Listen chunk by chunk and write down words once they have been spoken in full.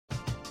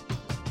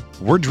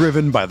We're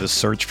driven by the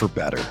search for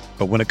better.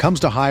 But when it comes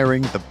to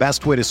hiring, the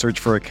best way to search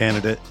for a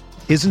candidate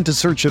isn't to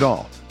search at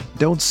all.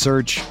 Don't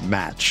search,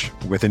 match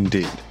with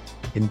Indeed.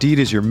 Indeed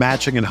is your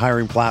matching and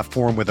hiring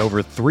platform with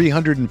over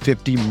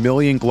 350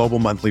 million global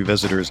monthly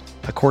visitors,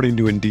 according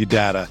to Indeed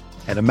data,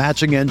 and a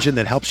matching engine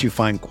that helps you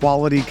find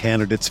quality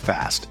candidates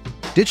fast.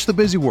 Ditch the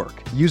busy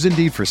work. Use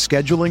Indeed for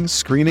scheduling,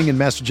 screening, and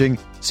messaging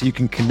so you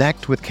can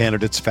connect with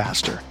candidates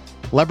faster.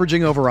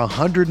 Leveraging over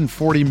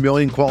 140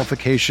 million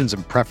qualifications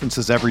and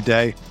preferences every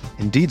day,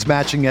 Indeed's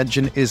matching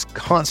engine is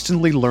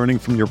constantly learning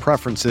from your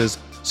preferences,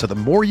 so the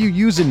more you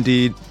use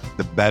Indeed,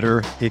 the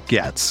better it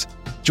gets.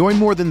 Join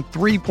more than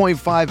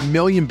 3.5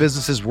 million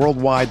businesses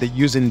worldwide that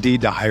use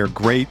Indeed to hire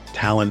great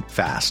talent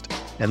fast.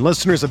 And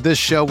listeners of this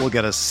show will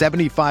get a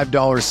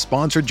 $75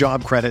 sponsored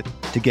job credit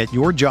to get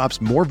your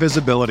jobs more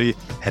visibility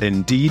at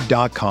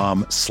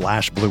Indeed.com/Blue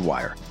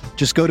Wire.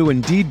 Just go to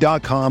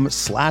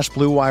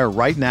Indeed.com/Blue Wire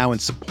right now and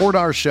support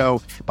our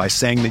show by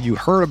saying that you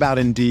heard about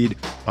Indeed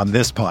on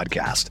this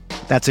podcast.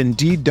 That's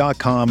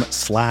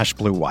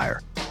Indeed.com/Blue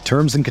Wire.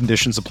 Terms and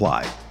conditions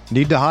apply.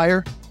 Need to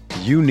hire?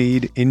 You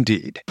need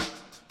Indeed.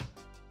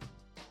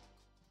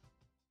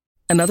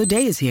 Another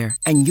day is here,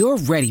 and you're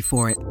ready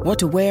for it. What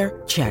to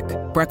wear? Check.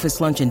 Breakfast,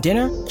 lunch, and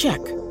dinner?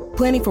 Check.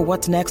 Planning for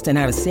what's next and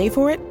how to save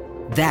for it?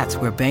 That's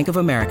where Bank of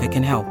America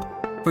can help.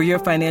 For your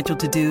financial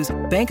to-dos,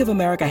 Bank of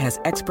America has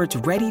experts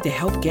ready to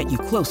help get you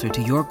closer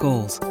to your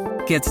goals.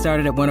 Get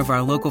started at one of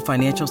our local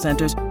financial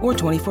centers or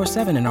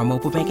 24/7 in our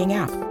mobile banking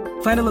app.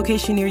 Find a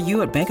location near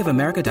you at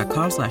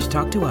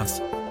bankofamerica.com/talktous.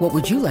 What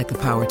would you like the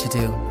power to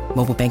do?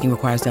 Mobile banking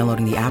requires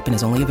downloading the app and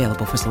is only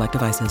available for select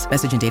devices.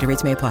 Message and data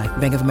rates may apply.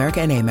 Bank of America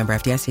N.A., member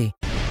FDIC.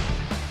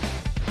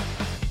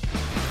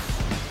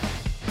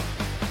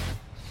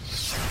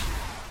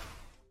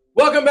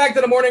 Welcome back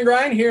to the Morning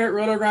Grind here at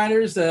Roto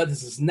Grinders.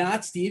 This is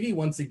not Stevie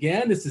once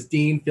again. This is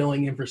Dean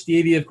filling in for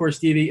Stevie. Of course,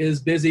 Stevie is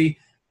busy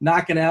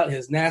knocking out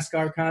his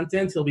NASCAR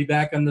content. He'll be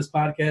back on this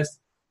podcast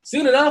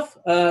soon enough.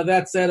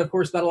 That said, of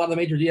course, not a lot of the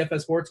major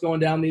DFS sports going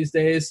down these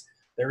days.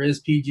 There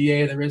is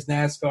PGA, there is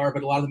NASCAR,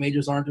 but a lot of the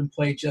majors aren't in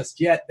play just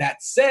yet.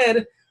 That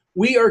said,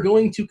 we are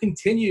going to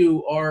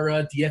continue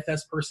our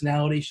DFS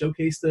personality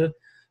showcase that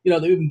we've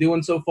been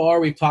doing so far.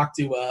 We've talked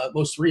to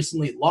most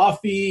recently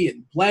Laffy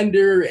and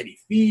Blender, Eddie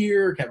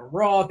Fear, Kevin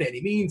Roth,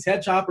 Andy Means,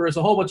 Head Choppers,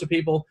 a whole bunch of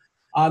people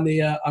on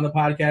the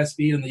podcast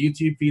feed and the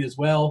YouTube feed as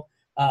well.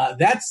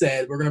 That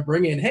said, we're going to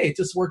bring in, it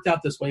just worked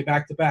out this way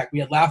back to back. We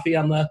had Laffy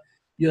on the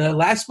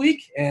last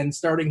week, and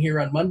starting here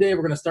on Monday,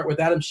 we're going to start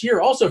with Adam Shear,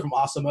 also from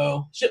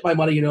Awesome-O. Shit my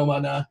money,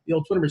 on the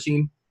old Twitter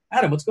machine.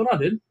 Adam, what's going on,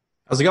 dude?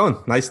 How's it going?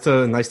 Nice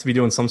to be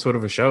doing some sort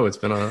of a show. It's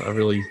been a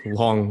really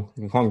long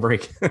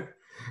break.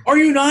 Are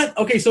you not?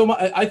 Okay, so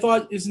I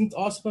thought,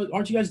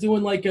 aren't you guys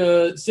doing like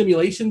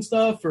simulation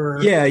stuff? Or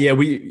Yeah,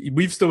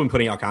 we've still been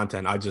putting out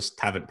content. I just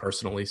haven't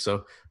personally.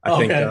 So I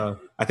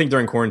think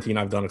during quarantine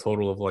I've done a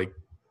total of like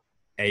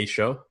a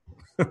show.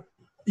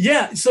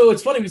 Yeah, so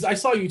it's funny because I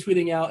saw you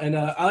tweeting out, and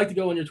I like to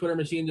go on your Twitter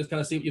machine and just kind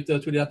of see what you've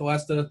tweeted out the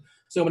last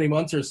so many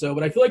months or so.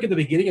 But I feel like at the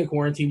beginning of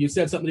quarantine, you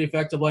said something to the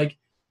effect of like,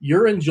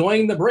 you're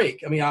enjoying the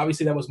break. I mean,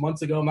 obviously that was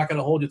months ago. I'm not going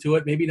to hold you to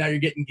it. Maybe now you're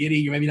getting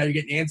giddy, or maybe now you're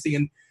getting antsy,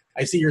 and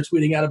I see you're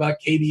tweeting out about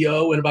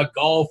KBO and about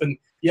golf, and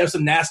you have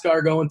some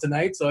NASCAR going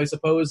tonight. So I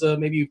suppose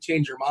maybe you've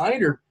changed your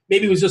mind, or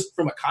maybe it was just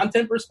from a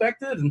content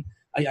perspective. And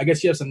I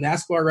guess you have some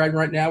NASCAR riding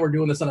right now. We're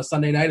doing this on a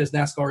Sunday night as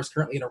NASCAR is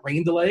currently in a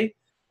rain delay.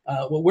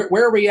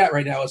 Where are we at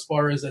right now as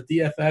far as a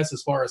DFS,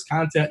 as far as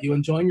content? You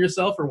enjoying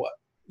yourself or what?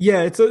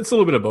 Yeah, it's a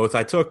little bit of both.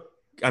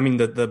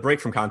 The break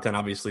from content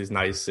obviously is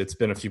nice. It's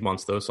been a few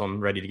months though, so I'm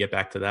ready to get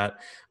back to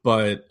that.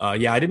 But I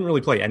didn't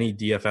really play any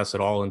DFS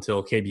at all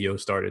until KBO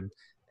started.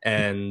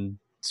 And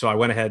so I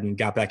went ahead and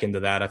got back into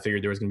that. I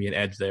figured there was going to be an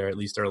edge there, at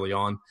least early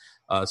on.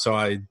 So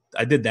I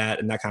did that,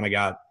 and that kind of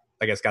got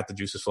the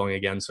juices flowing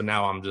again. So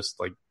now I'm just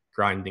like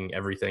grinding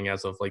everything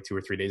as of like 2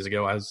 or 3 days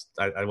ago.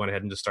 I went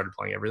ahead and just started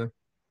playing everything.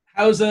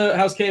 How's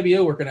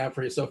KBO working out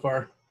for you so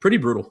far? Pretty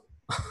brutal.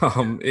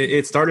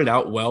 It started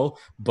out well,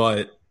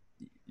 but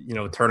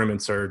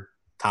tournaments are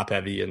top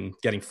heavy, and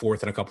getting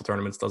fourth in a couple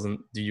tournaments doesn't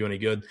do you any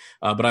good.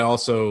 But I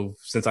also,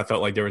 since I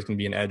felt like there was going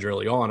to be an edge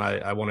early on,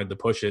 I wanted to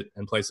push it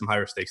and play some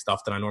higher stakes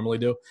stuff than I normally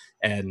do.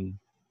 And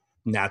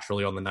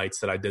naturally, on the nights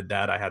that I did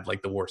that, I had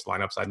like the worst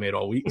lineups I'd made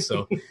all week.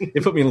 So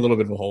it put me in a little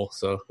bit of a hole.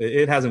 So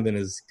it hasn't been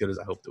as good as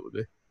I hoped it would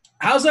be.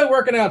 How's that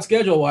working out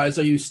schedule-wise?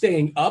 Are you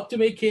staying up to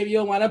make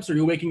KBO lineups, or are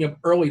you waking up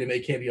early to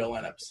make KBO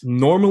lineups?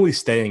 Normally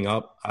staying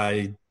up.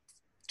 I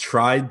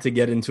tried to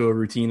get into a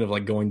routine of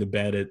like going to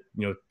bed at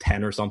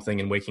 10 or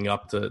something and waking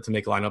up to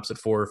make lineups at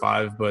 4 or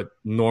 5. But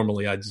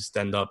normally I just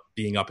end up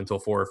being up until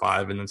 4 or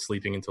 5 and then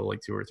sleeping until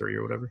like 2 or 3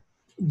 or whatever.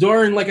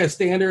 During like a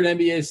standard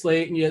NBA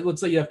slate, and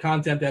let's say you have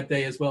content that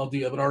day as well. Do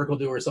you have an article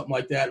due or something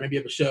like that? Maybe you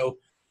have a show.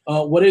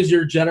 What is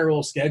your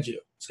general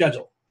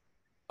schedule?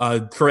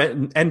 For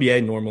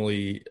NBA,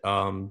 normally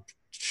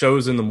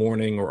shows in the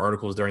morning or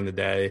articles during the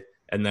day,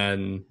 and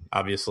then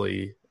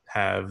obviously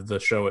have the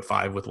show at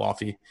 5 with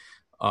Laffy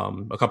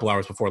a couple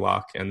hours before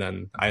lock, and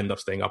then I end up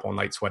staying up all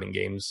night sweating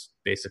games,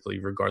 basically,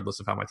 regardless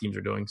of how my teams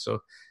are doing. So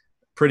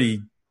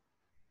pretty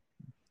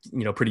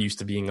pretty used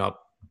to being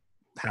up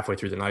halfway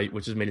through the night,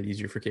 which has made it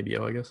easier for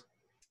KBO, I guess.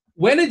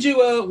 When did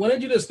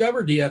you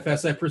discover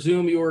DFS? I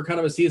presume you were kind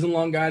of a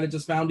season-long guy that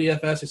just found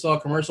DFS. You saw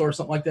a commercial or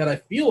something like that. I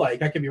feel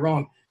like, I could be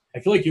wrong, I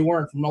feel like you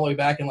weren't from all the way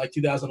back in like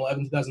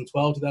 2011,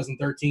 2012,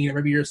 2013, or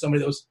maybe you're somebody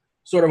that was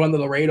sort of under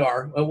the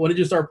radar. When did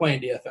you start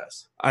playing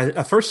DFS?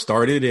 I first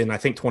started in, I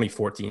think,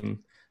 2014.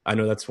 I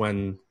know that's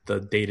when the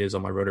date is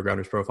on my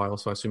RotoGrinders profile,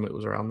 so I assume it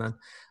was around then.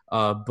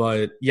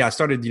 But yeah, I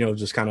started,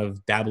 just kind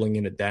of dabbling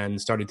in it then,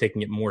 started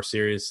taking it more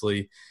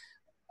seriously.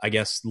 I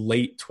guess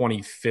late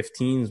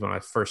 2015 is when I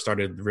first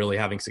started really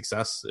having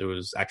success. It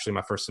was actually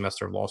my first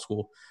semester of law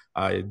school.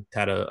 I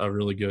had a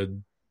really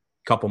good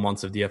couple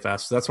months of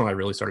DFS. So that's when I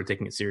really started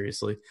taking it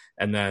seriously,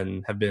 and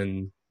then have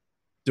been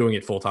doing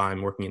it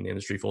full-time, working in the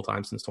industry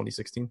full-time since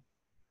 2016.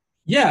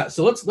 Yeah,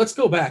 so let's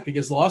go back,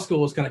 because law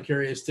school was kind of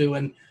curious too.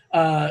 And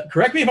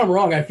correct me if I'm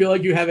wrong, I feel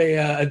like you have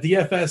a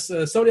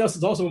DFS, somebody else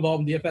is also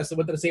involved in DFS that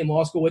went to the same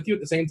law school with you at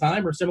the same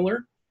time or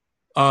similar?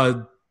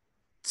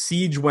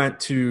 Siege went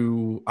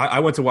to I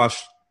went to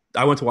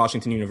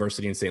Washington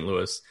University in St.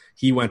 Louis.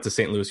 He went to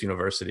St. Louis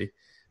University.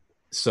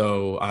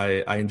 So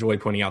I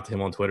enjoyed pointing out to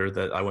him on Twitter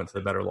that I went to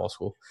the better law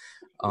school.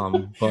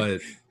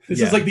 But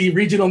this is like the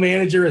regional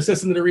manager,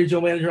 assistant to the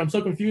regional manager. I'm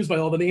so confused by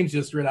all the names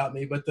you just read out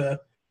me. But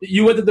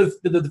you went to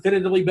the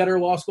definitively better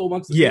law school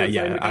amongst the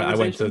I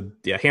went to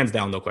hands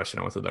down, no question.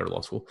 I went to the better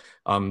law school.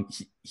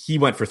 He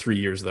went for 3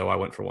 years though. I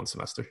went for one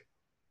semester.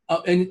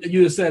 And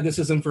you just said this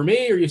isn't for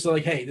me, or you said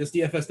like, hey, this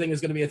DFS thing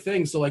is going to be a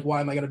thing, so like, why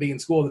am I going to be in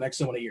school the next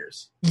so many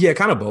years? Yeah,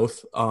 kind of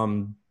both.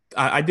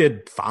 I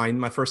did fine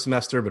my first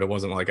semester, but it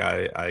wasn't like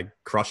I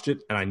crushed it,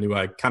 and I knew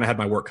I kind of had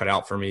my work cut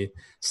out for me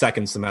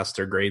second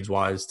semester grades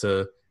wise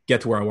to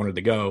get to where I wanted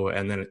to go,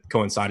 and then it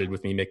coincided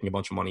with me making a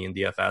bunch of money in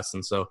DFS,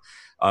 and so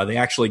they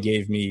actually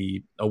gave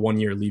me a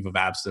 1-year leave of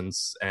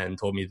absence and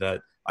told me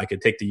that I could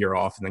take the year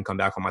off and then come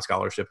back on my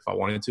scholarship if I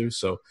wanted to.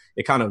 So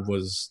it kind of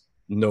was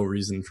no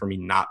reason for me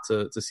not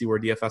to see where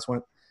DFS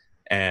went.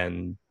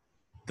 And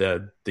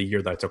the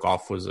year that I took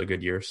off was a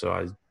good year. So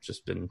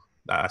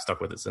I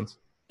stuck with it since.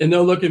 And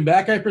no looking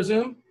back, I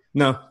presume?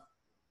 No.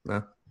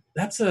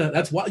 That's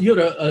what you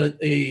had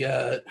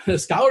a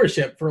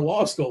scholarship for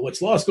law school,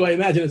 which law school, I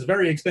imagine, is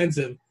very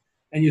expensive.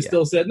 And you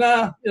still said,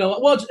 nah,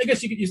 well, I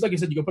guess you could use, like you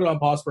said, you could put it on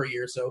pause for a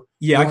year. So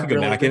yeah, I could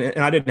go back, and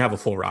I didn't have a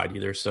full ride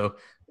either. So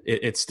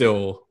it's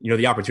still,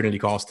 the opportunity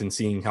cost and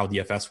seeing how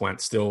DFS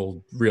went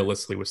still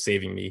realistically was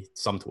saving me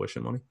some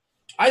tuition money.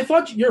 I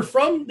thought you're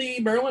from the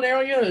Maryland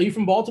area. Are you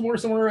from Baltimore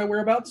somewhere,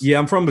 whereabouts? Yeah,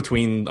 I'm from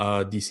between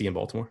DC and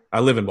Baltimore. I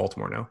live in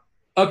Baltimore now.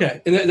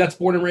 Okay. And that's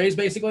born and raised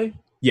basically?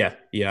 Yeah.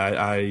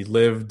 I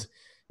lived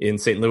in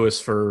St. Louis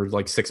for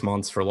like 6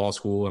 months for law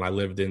school, and I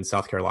lived in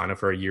South Carolina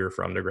for a year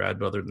for undergrad.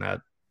 But other than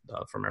that,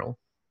 from Maryland.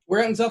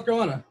 Where at in South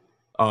Carolina?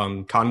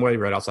 Conway,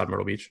 right outside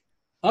Myrtle Beach.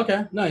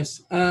 Okay,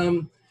 nice.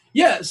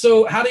 Yeah.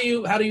 So how do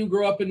you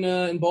grow up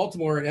in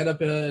Baltimore and end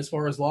up as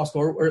far as law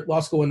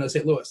school in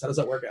St. Louis? How does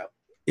that work out?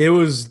 It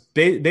was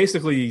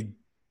basically,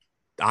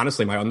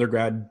 honestly, my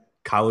undergrad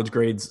college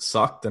grades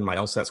sucked and my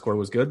LSAT score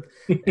was good.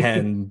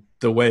 And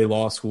the way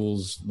law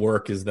schools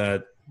work is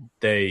that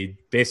they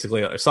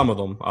basically, some of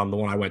them, the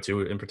one I went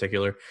to in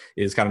particular,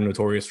 is kind of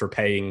notorious for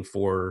paying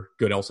for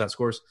good LSAT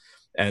scores.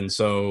 And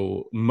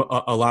so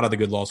a lot of the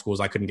good law schools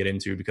I couldn't get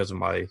into because of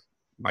my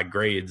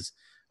grades.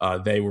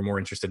 They were more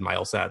interested in my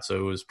LSAT. So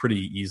it was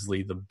pretty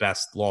easily the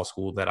best law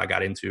school that I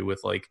got into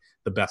with like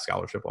the best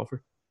scholarship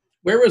offer.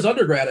 Where was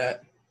undergrad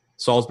at?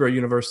 Salisbury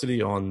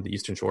University on the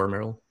Eastern Shore of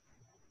Maryland.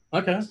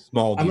 Okay.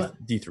 Small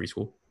D3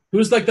 school.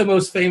 Who's like the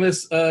most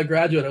famous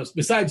graduate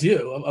besides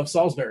you of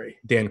Salisbury?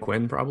 Dan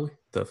Quinn, probably,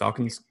 the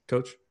Falcons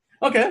coach.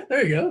 Okay,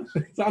 there you go.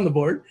 It's on the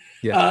board.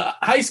 Yeah.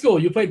 High school,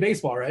 you played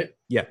baseball, right?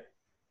 Yeah.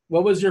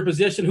 What was your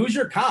position? Who's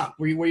your comp?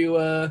 Were you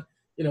a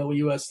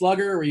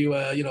slugger? Were you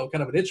kind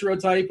of an Ichiro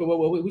type?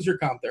 Who's your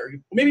comp there?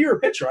 Maybe you're a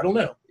pitcher. I don't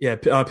know. Yeah,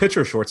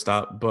 pitcher,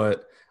 shortstop,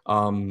 but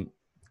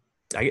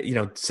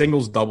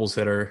singles, doubles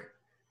hitter.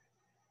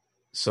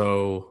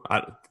 So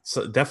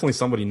definitely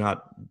somebody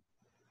not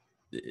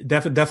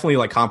definitely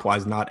like comp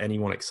wise, not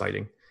anyone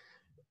exciting.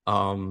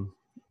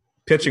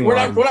 Pitching we're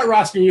not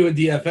rostering you in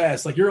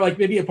DFS. Like you're like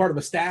maybe a part of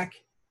a stack,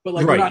 but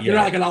like you're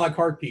not like an a la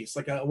carte piece,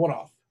 like a one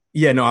off.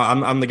 Yeah, no,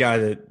 I'm the guy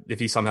that if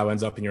he somehow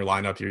ends up in your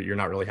lineup, you're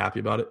not really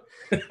happy about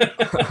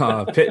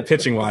it.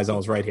 Pitching wise, I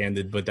was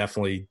right-handed, but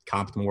definitely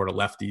comped more to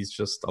lefties.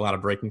 Just a lot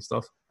of breaking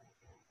stuff.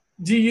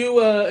 Do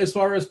you, as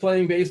far as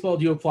playing baseball,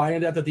 do you apply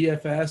into that to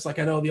DFS? Like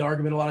I know the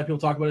argument a lot of people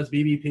talk about is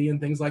BBP and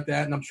things like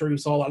that, and I'm sure you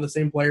saw a lot of the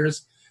same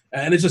players.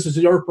 And it's just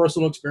your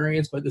personal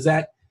experience, but does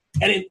that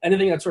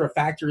anything that sort of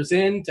factors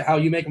in to how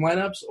you make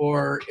lineups,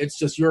 or it's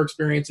just your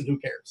experience and who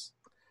cares?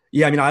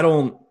 Yeah, I mean, I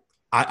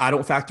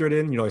don't factor it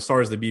in, as far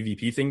as the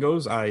BVP thing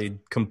goes. I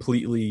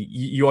completely,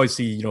 you always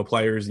see,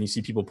 players and you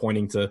see people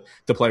pointing to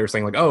players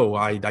saying like, oh,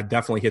 I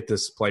definitely hit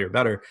this player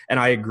better. And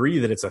I agree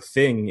that it's a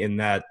thing in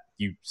that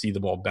you see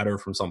the ball better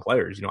from some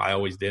players. I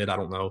always did. I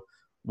don't know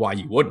why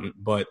you wouldn't,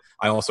 but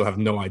I also have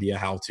no idea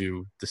how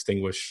to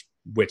distinguish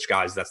which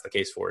guys that's the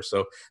case for.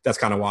 So that's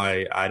kind of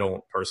why I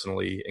don't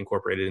personally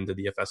incorporate it into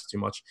DFS too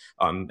much.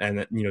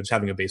 And just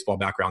having a baseball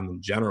background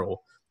in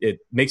general, it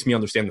makes me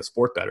understand the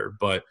sport better,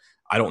 but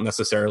I don't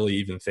necessarily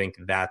even think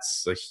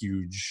that's a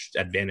huge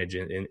advantage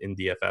in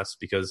DFS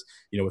because,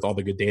 with all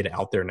the good data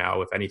out there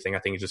now, if anything, I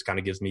think it just kind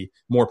of gives me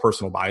more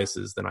personal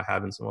biases than I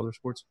have in some other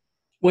sports.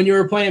 When you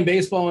were playing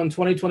baseball in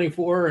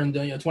 2024 and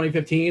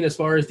 2015, as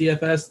far as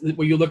DFS,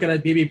 were you looking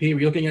at BBP?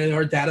 Were you looking at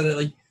our data that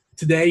like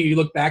today you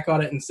look back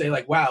on it and say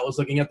like, wow, I was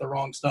looking at the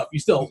wrong stuff? You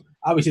still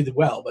obviously did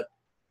well, but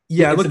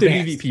yeah, I looked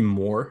advanced. At BBP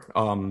more.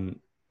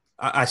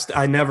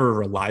 I never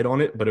relied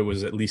on it, but it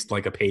was at least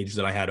like a page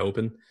that I had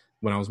open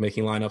when I was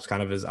making lineups,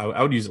 kind of as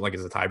I would use it like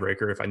as a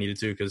tiebreaker if I needed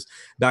to, because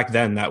back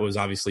then that was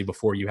obviously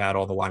before you had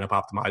all the lineup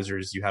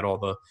optimizers, you had all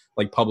the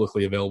like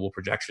publicly available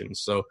projections.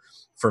 So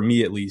for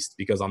me, at least,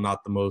 because I'm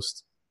not the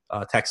most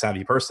tech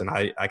savvy person,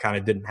 I kind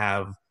of didn't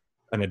have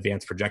an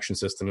advanced projection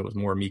system. It was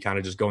more me kind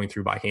of just going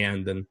through by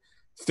hand and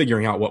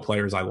figuring out what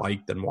players I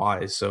liked and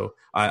why. So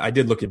I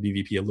did look at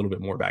BVP a little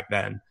bit more back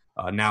then.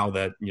 Now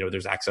that,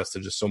 there's access to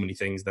just so many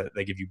things that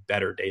they give you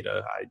better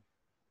data, I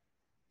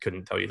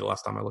couldn't tell you the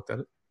last time I looked at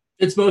it.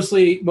 It's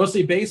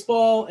mostly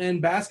baseball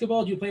and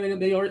basketball. Do you play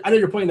any? I know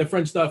you're playing the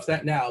French stuff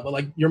that now, but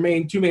like your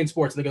two main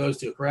sports, I think are those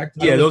two, correct?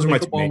 Yeah, those are my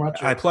two main.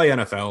 I play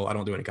NFL. I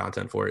don't do any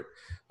content for it.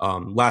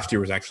 Last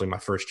year was actually my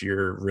first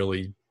year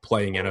really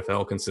playing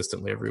NFL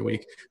consistently every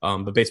week.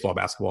 But baseball,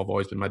 basketball have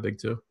always been my big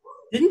two.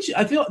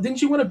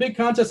 Didn't you win a big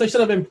contest? I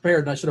should have been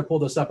prepared, and I should have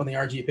pulled this up on the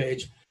RG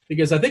page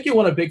because I think you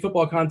won a big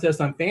football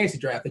contest on Fantasy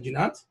Draft. Did you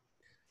not?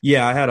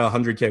 Yeah, I had a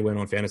 100K win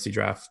on Fantasy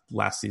Draft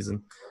last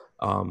season.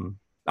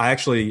 I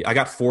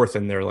got fourth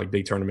in their like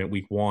big tournament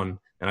week 1,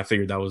 and I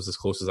figured that was as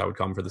close as I would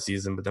come for the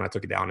season. But then I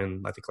took it down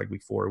in I think like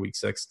week 4 or week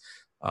 6.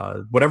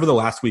 Whatever the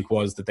last week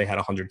was that they had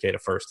 100K to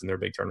first in their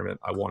big tournament,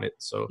 I won it.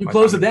 So you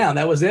closed it down.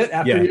 That was it.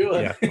 After you,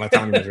 yeah, my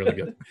timing was really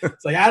good.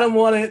 It's like Adam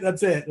won it.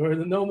 That's it. Or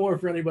no more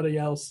for anybody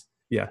else.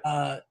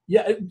 Yeah.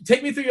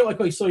 Take me through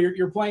your so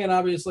you're playing.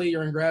 Obviously,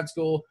 you're in grad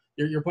school.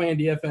 You're playing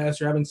DFS.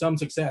 You're having some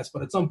success,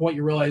 but at some point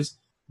you realize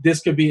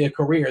this could be a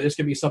career. This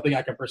could be something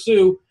I can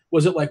pursue.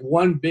 Was it like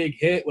one big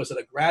hit? Was it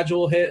a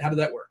gradual hit? How did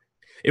that work?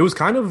 It was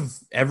kind of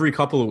every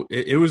couple.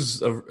 It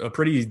was a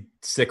pretty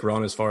sick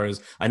run as far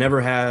as I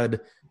never had.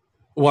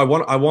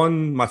 Well, I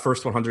won my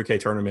first 100K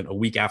tournament a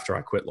week after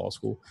I quit law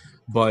school.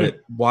 But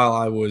while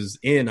I was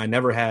in, I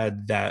never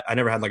had that. I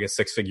never had like a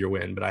 6-figure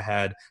win, but I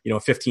had, a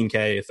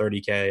 15K, a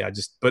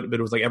 30K. But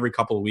it was like every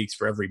couple of weeks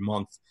for every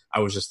month, I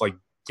was just like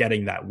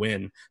getting that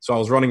win. So I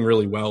was running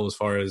really well as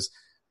far as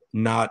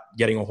not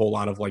getting a whole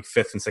lot of like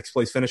 5th and 6th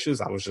place finishes.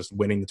 I was just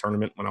winning the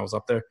tournament when I was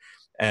up there.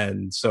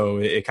 And so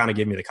it kind of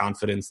gave me the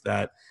confidence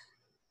that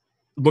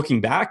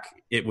looking back,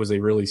 it was a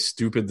really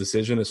stupid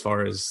decision as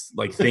far as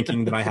like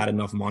thinking that I had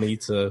enough money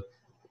to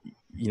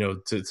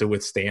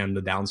withstand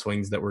the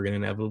downswings that were going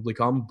to inevitably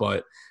come.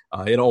 But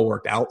it all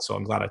worked out. So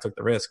I'm glad I took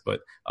the risk. But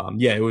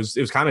it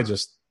was kind of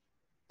just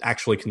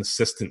actually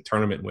consistent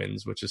tournament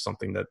wins, which is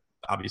something that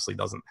obviously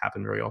doesn't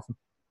happen very often.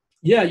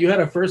 Yeah, you had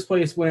a first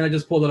place win. I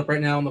just pulled it up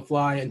right now on the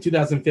fly in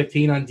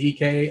 2015 on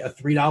DK, a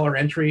 $3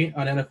 entry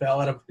on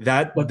NFL.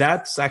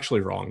 That's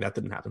actually wrong. That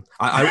didn't happen.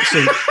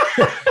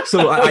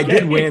 I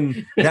did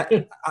win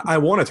that. I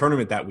won a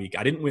tournament that week.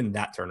 I didn't win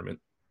that tournament.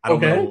 I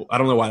don't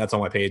know why that's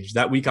on my page.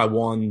 That week I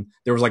won.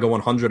 There was like a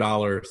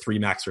 $100 3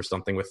 max or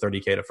something with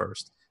 30K to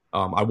first.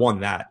 I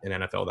won that in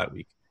NFL that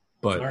week,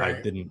 but right.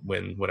 I didn't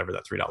win whatever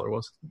that $3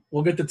 was.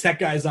 We'll get the tech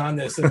guys on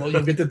this, and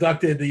you'll get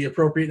deducted the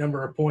appropriate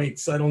number of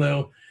points. I don't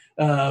know.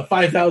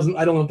 5,000.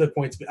 I don't know if the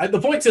points.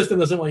 The point system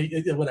doesn't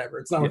whatever.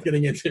 It's not worth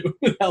getting into.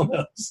 Hell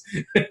knows.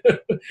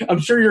 I'm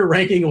sure your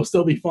ranking will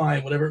still be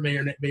fine, whatever it may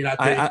or may not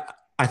be.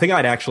 I think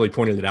I'd actually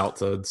pointed it out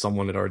to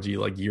someone at RG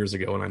like years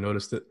ago, and I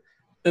noticed it.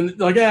 And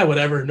like,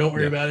 whatever. Don't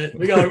worry about it.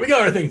 We got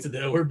our things to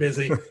do. We're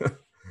busy.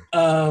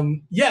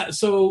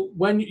 So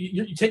when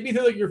you take me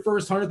through your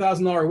first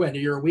 $100,000 win,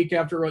 you're a week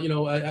after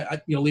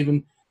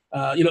leaving.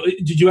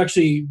 Did you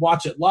actually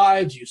watch it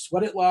live? Do you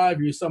sweat it live?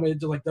 Are you somebody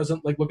that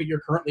doesn't look at you're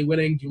currently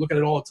winning? Do you look at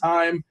it all the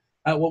time?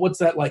 What's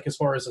that like as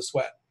far as a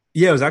sweat?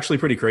 Yeah, it was actually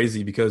pretty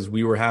crazy because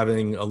we were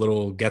having a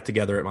little get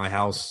together at my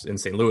house in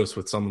St. Louis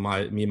with some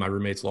of me and my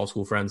roommates' law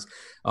school friends.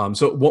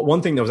 So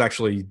one thing that was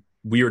actually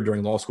weird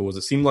during law school was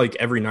it seemed like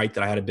every night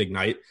that I had a big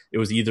night, it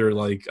was either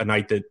like a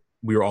night that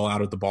we were all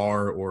out at the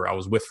bar or I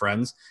was with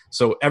friends.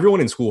 So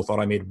everyone in school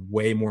thought I made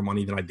way more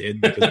money than I did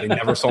because they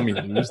never saw me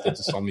lose. They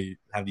just saw me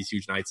have these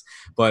huge nights.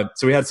 But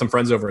so we had some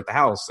friends over at the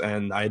house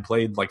and I had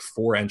played like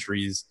 4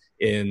 entries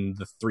in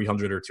the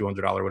 $300 or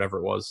 $200, whatever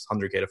it was,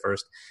 100K to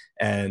first.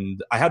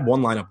 And I had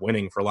one lineup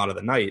winning for a lot of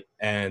the night.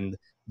 And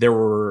there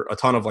were a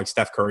ton of like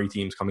Steph Curry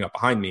teams coming up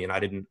behind me and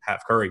I didn't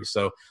have Curry.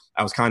 So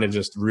I was kind of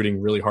just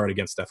rooting really hard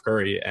against Steph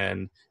Curry.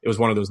 And it was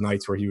one of those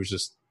nights where he was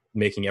just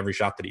making every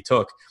shot that he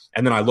took.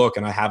 And then I look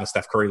and I have a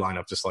Steph Curry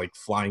lineup just like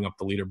flying up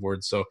the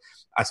leaderboard. So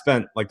I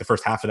spent like the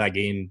first half of that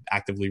game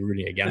actively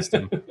rooting against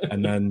him.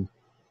 And then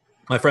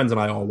my friends and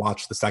I all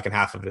watched the second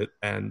half of it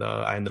and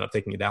I ended up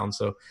taking it down.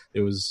 So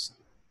it was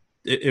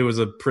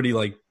a pretty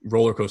like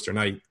roller coaster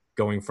night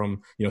going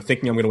from,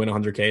 thinking I'm going to win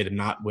 100K to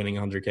not winning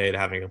 100K to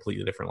having a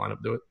completely different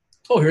lineup do it.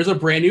 Oh, here's a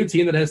brand new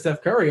team that has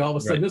Steph Curry. All of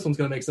a sudden, Right. This one's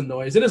going to make some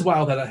noise. It is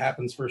wild how that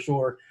happens for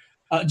sure.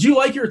 Do you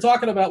like, you were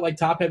talking about like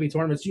top heavy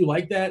tournaments? Do you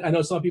like that? I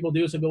know some people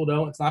do, some people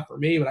don't. It's not for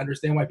me, but I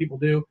understand why people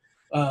do.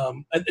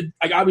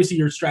 Obviously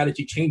your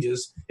strategy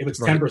changes if it's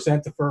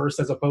 10% to first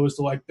as opposed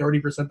to like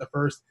 30% to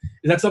first.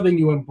 Is that something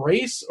you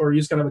embrace, or you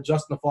just kind of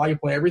adjust on the fly, you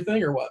play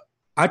everything, or what?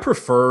 I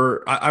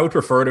would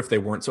prefer it if they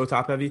weren't so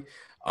top heavy.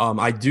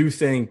 I do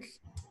think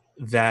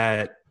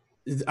that,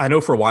 I know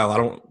for a while, I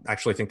don't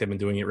actually think they've been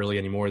doing it really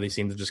anymore. They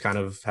seem to just kind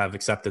of have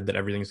accepted that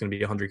everything's going to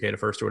be 100K to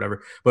first or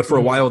whatever. But for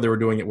a while, they were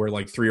doing it where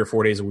like 3 or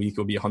 4 days a week it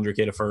would be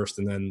 100K to first,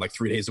 and then like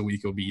 3 days a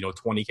week it would be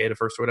 20K to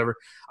first or whatever.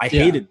 I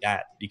hated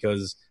that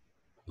because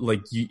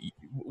like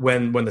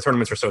when the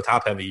tournaments are so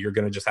top heavy, you're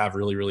going to just have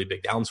really, really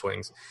big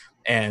downswings.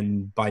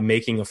 And by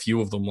making a few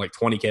of them like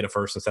 20K to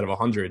first instead of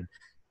 100,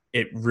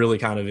 it really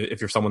kind of,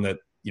 if you're someone that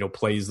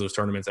plays those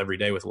tournaments every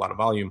day with a lot of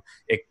volume,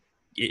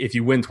 if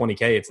you win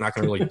 20K, it's not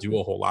going to really do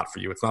a whole lot for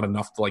you. It's not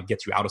enough to like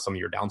get you out of some of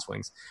your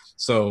downswings.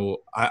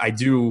 So I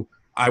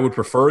would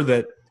prefer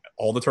that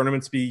all the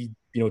tournaments be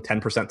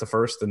 10% to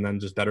first and then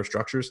just better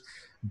structures.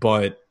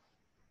 But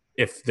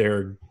if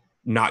they're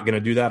not going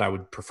to do that, I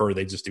would prefer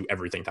they just do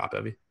everything top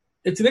heavy.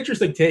 It's an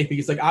interesting take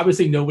because like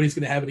obviously nobody's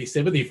going to have any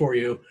sympathy for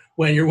you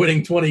when you're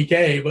winning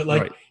 20K, but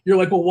like you're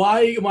like, well,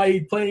 why am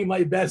I playing making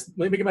my best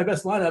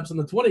lineups in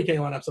the 20K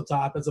lineups up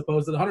top as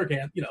opposed to the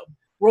 100K?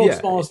 World's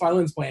smallest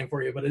violins playing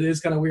for you, but it is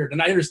kind of weird,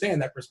 and I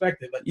understand that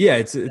perspective. But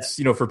it's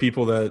for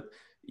people that,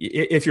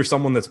 if you're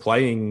someone that's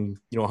playing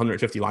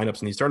 150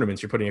 lineups in these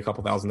tournaments, you're putting a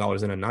couple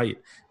 $1,000s in a night,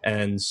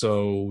 and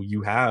so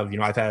you have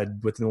I've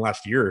had within the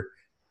last year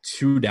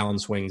 2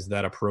 downswings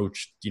that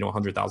approached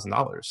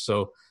 $100,000.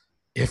 So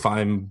if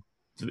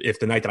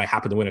the night that I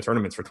happen to win a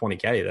tournament for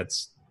 20K,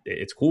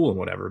 it's cool and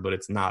whatever, but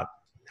it's not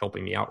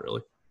helping me out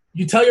really.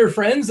 You tell your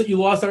friends that you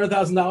lost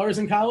 $100,000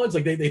 in college,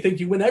 like they think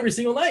you win every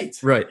single night.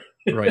 Right.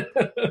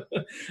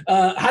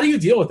 How do you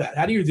deal with that?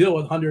 How do you deal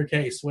with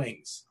 100K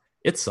swings?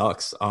 It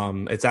sucks.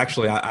 It's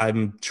actually,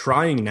 I'm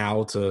trying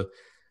now to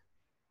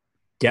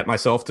get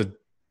myself to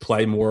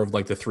play more of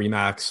like the 3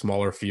 max,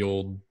 smaller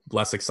field,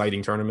 less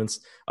exciting tournaments,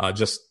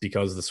 just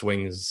because the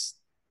swings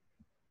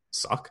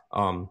suck.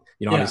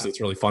 Obviously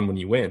it's really fun when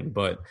you win,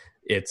 but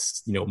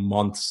it's,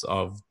 months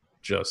of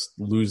just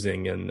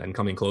losing and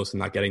coming close and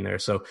not getting there.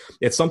 So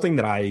it's something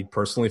that I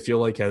personally feel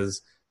like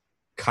has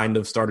kind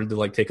of started to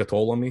like take a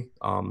toll on me.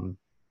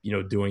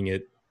 Doing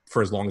it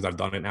for as long as I've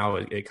done it now,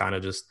 it kind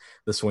of just,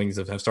 the swings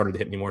have started to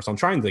hit me more. So I'm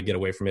trying to get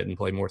away from it and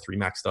play more 3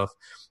 max stuff.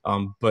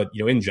 But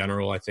in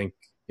general, I think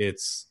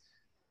it's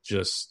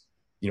just,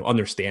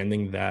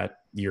 understanding that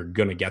you're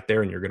going to get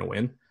there and you're going to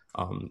win.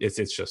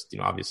 It's just,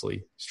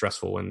 obviously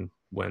stressful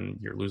when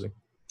you're losing.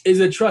 Is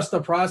it trust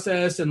the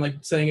process and like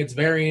saying it's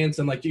variance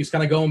and like just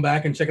kind of going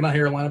back and checking out how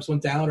your lineups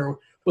went down, or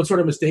what sort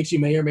of mistakes you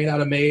may or may not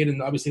have made?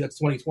 And obviously that's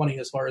 2020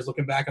 as far as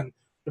looking back on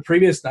the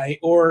previous night,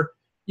 or,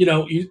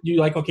 you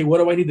like, okay, what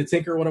do I need to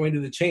tinker? What do I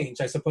need to change?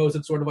 I suppose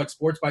it's sort of like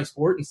sports by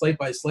sport and slate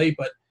by slate,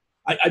 but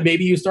I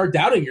maybe you start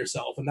doubting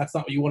yourself, and that's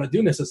not what you want to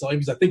do necessarily,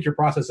 because I think your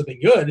process has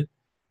been good,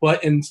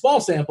 but in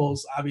small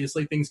samples,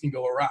 obviously things can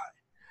go awry.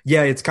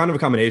 Yeah. It's kind of a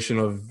combination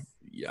of,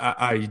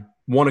 I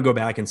want to go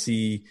back and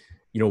see,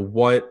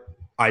 what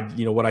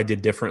I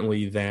did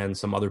differently than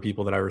some other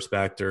people that I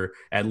respect, or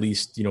at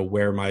least,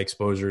 where my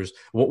exposures.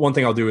 One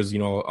thing I'll do is,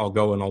 I'll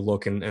go and I'll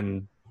look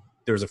and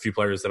there's a few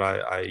players that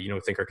I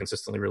think are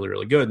consistently really,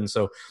 really good. And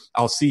so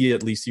I'll see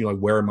at least,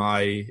 where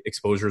my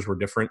exposures were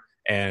different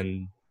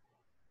and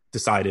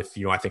decide if,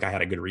 I think I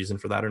had a good reason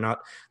for that or not.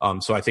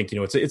 So I think,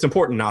 it's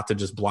important not to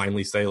just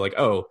blindly say like,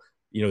 oh,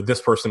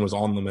 this person was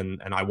on them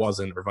and I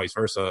wasn't, or vice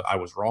versa, I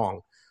was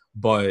wrong.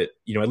 But,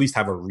 at least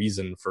have a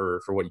reason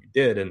for what you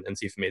did and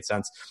see if it made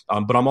sense.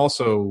 But I'm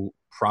also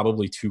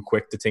probably too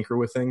quick to tinker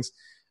with things,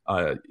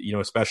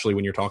 especially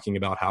when you're talking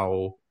about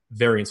how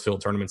variance-filled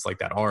tournaments like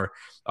that are.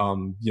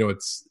 I'm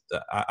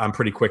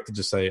pretty quick to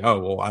just say, oh,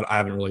 well, I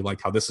haven't really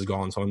liked how this has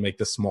gone, so I'm going to make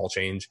this small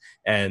change.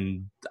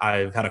 And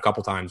I've had a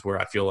couple times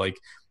where I feel like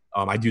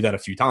I do that a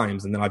few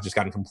times, and then I've just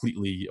gotten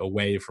completely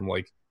away from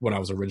like what I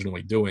was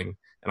originally doing,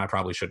 and I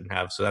probably shouldn't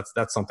have. So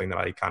that's something that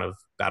I kind of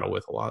battle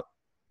with a lot.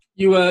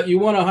 You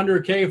won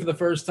 100K for the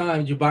first time.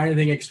 Did you buy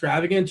anything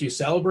extravagant? Did you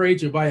celebrate?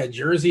 Did you buy a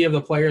jersey of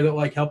the player that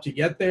like helped you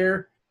get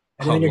there?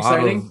 Anything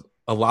exciting?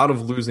 A lot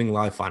of losing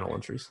live final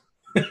entries.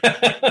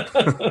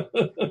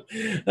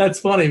 That's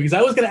funny, because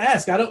I was going to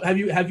ask.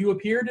 Have you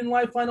appeared in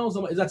live finals?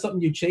 Is that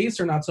something you chase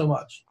or not so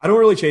much? I don't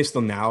really chase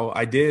them now.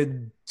 I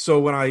did. So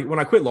when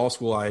I quit law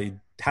school, I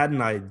had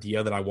an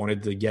idea that I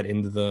wanted to get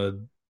into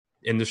the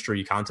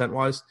industry content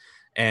wise,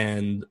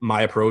 and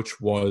my approach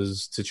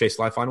was to chase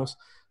live finals.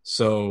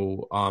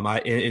 So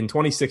in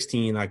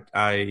 2016,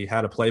 I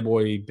had a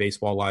Playboy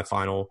baseball live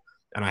final,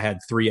 and I had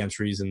 3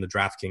 entries in the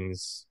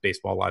DraftKings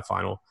baseball live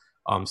final.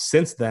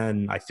 Since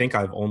then, I think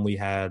I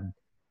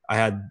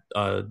had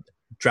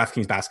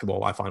DraftKings basketball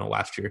live final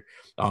last year.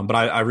 But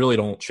I really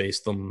don't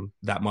chase them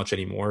that much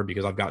anymore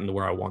because I've gotten to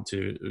where I want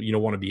to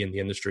be in the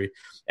industry.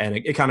 And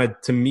it kind of,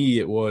 to me,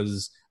 it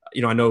was,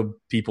 I know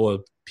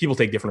people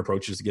take different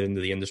approaches to get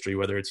into the industry,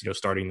 whether it's,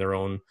 starting their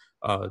own,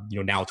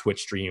 now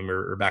Twitch stream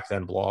or back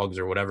then blogs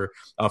or whatever.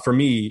 For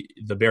me,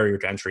 the barrier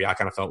to entry I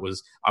kind of felt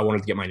was I wanted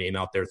to get my name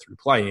out there through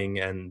playing,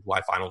 and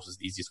live finals was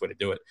the easiest way to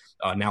do it.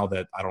 Now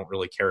that I don't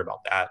really care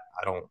about that,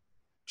 I don't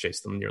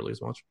chase them nearly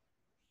as much.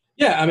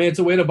 Yeah, I mean, it's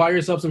a way to buy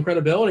yourself some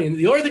credibility. And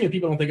the other thing that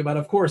people don't think about,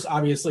 of course,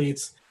 obviously,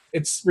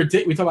 it's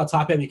ridiculous. We talk about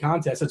top-heavy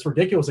contests. It's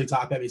ridiculously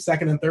top-heavy.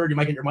 Second and third, you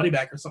might get your money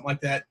back or something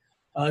like that.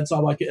 It's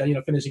all about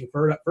finishing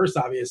first,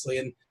 obviously,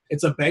 and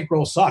it's a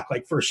bankroll suck,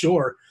 like, for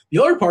sure.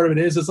 The other part of it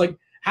is like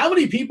how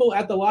many people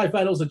at the live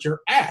finals that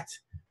you're at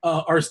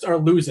are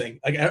losing,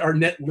 like are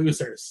net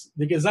losers,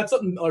 because that's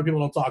something other people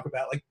don't talk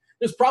about. Like,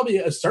 there's probably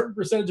a certain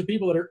percentage of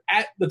people that are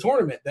at the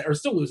tournament that are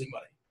still losing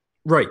money.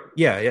 Right.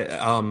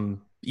 Yeah.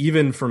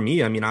 Even for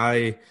me, I mean,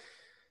 I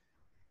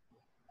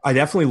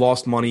definitely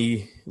lost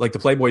money. Like the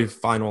Playboy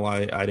final,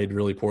 I did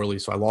really poorly,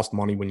 so I lost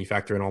money when you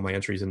factor in all my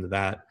entries into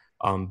that.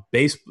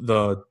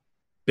 The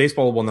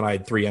baseball one that I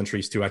had 3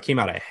 entries to, I came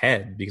out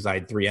ahead because I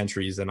had 3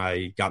 entries and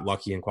I got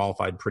lucky and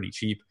qualified pretty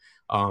cheap.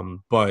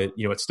 But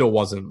it still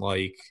wasn't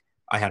like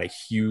I had a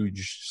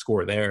huge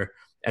score there.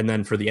 And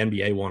then for the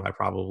NBA one, I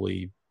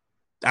probably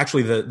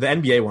actually the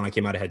NBA one I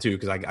came out ahead too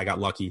because I got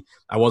lucky.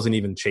 I wasn't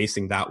even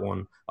chasing that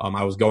one.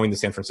 I was going to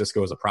San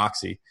Francisco as a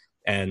proxy.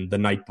 And the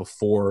night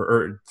before,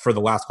 or for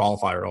the last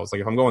qualifier, I was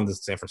like, if I'm going to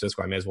San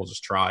Francisco, I may as well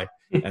just try.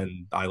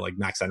 And I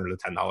max entered the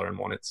 $10 and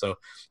won it. So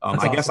I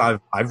awesome. Guess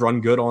I've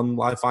run good on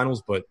live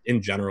finals, but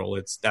in general,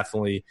 it's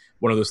definitely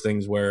one of those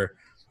things where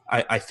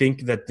I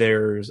think that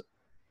there's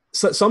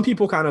some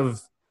people kind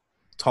of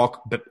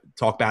talk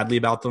badly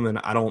about them, and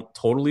I don't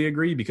totally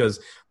agree because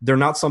they're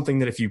not something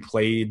that if you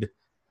played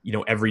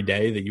every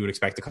day that you would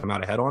expect to come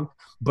out ahead on.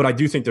 But I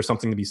do think there's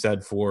something to be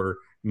said for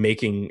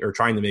making or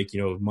trying to make,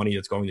 money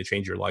that's going to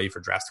change your life or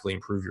drastically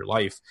improve your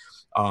life.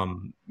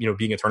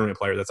 Being a tournament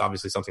player, that's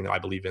obviously something that I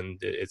believe in.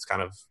 It's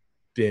kind of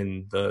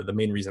been the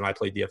main reason I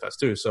played DFS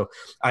too. So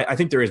I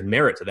think there is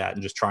merit to that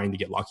and just trying to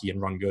get lucky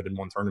and run good in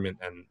one tournament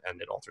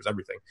and it alters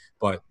everything.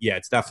 But yeah,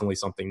 it's definitely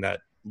something that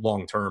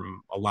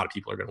long-term, a lot of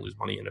people are going to lose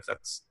money in if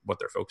that's what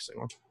they're focusing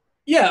on.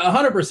 Yeah,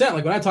 100%.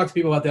 Like when I talk to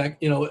people about that,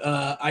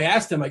 I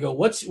asked them, I go,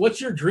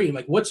 what's your dream?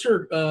 Like, what's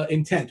your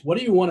intent? What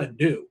do you want to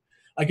do?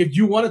 Like, if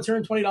you want to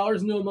turn $20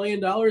 into $1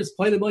 million,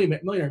 play the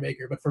Millionaire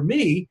Maker. But for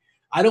me,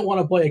 I don't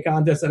want to play a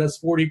contest that has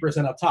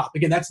 40% up top.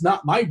 Again, that's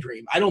not my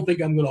dream. I don't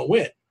think I'm going to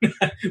win.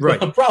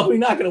 Right. I'm probably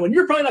not going to win.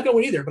 You're probably not going to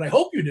win either, but I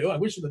hope you do. I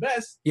wish you the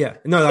best. Yeah.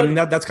 No, I mean,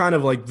 that's kind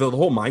of like the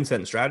whole mindset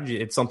and strategy.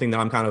 It's something that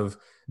I'm kind of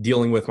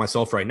dealing with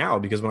myself right now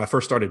because when I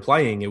first started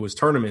playing, it was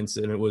tournaments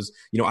and it was,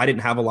 I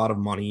didn't have a lot of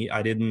money.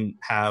 I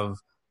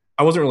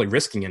wasn't really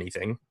risking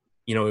anything.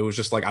 It was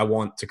just like, I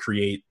want to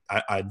create,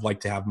 I'd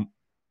like to have,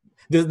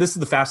 this is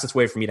the fastest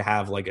way for me to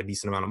have like a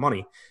decent amount of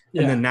money.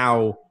 Yeah. And then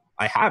now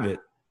I have it.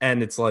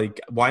 And it's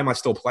like, why am I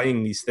still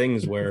playing these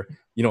things where,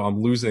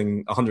 I'm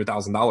losing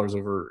 $100,000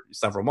 over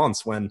several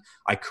months when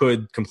I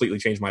could completely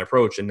change my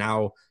approach and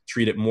now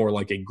treat it more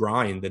like a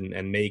grind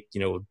and make,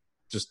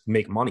 just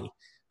make money.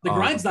 The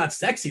grind's not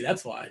sexy.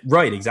 That's why.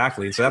 Right.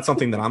 Exactly. So that's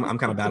something that I'm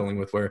kind of battling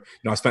with where,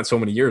 I spent so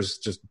many years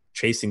just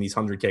chasing these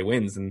 100K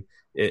wins and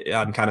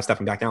I'm kind of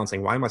stepping back down and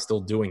saying, why am I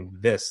still doing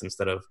this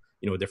instead of,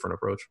 a different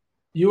approach?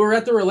 You were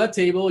at the roulette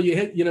table. You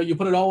hit, you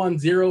put it all on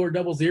 0 or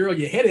 00.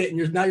 You hit it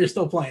and now you're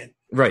still playing.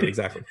 Right.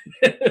 Exactly.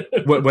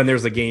 When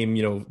there's a game,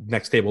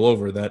 next table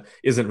over that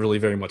isn't really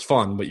very much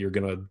fun, but you're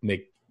going to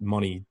make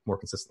money more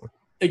consistently.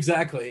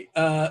 Exactly.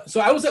 So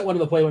I was at one of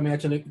the Playboy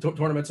Mansion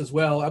tournaments as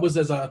well. I was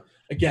as a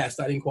guest.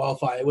 I didn't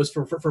qualify. It was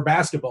for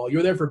basketball. You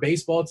were there for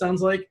baseball, it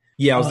sounds like.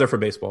 Yeah, I was there for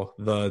baseball.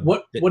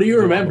 What do you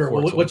remember?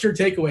 What's your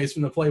takeaways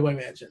from the Playboy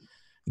Mansion?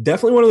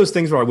 Definitely one of those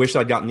things where I wish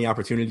I'd gotten the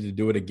opportunity to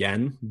do it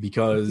again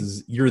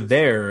because you're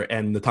there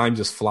and the time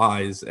just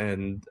flies.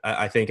 And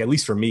I think, at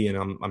least for me, and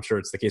I'm sure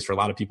it's the case for a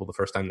lot of people the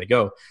first time they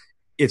go,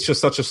 it's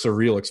just such a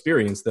surreal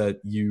experience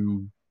that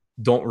you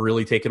don't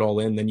really take it all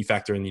in. Then you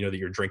factor in, that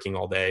you're drinking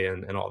all day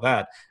and all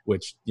that,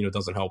 which,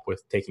 doesn't help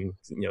with taking,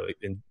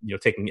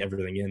 taking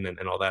everything in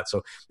and all that.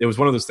 So it was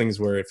one of those things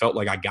where it felt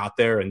like I got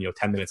there and,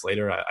 10 minutes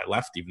later I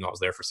left, even though I was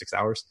there for 6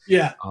 hours.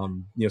 Yeah.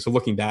 So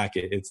looking back,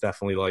 it's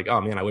definitely like,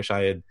 oh man, I wish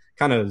I had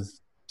kind of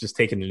just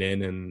taken it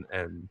in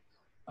and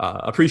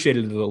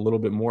appreciated it a little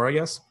bit more, I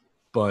guess.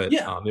 But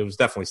yeah. It was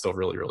definitely still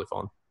really, really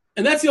fun.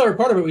 And that's the other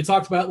part of it. We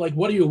talked about, like,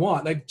 what do you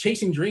want? Like,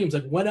 chasing dreams.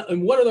 Like,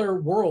 in what other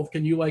world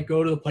can you, like,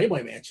 go to the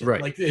Playboy Mansion?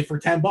 Right. Like, for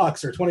 $10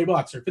 or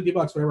 $20 or $50,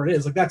 whatever it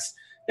is. Like,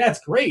 that's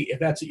great if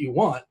that's what you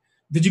want.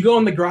 Did you go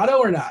in the grotto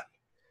or not?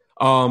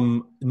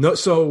 No.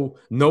 So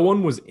no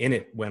one was in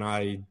it when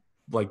I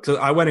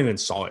went in and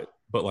saw it,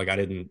 but like I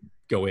didn't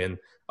go in.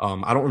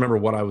 I don't remember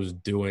what I was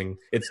doing.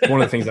 It's one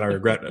of the things that I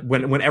regret.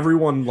 When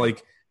everyone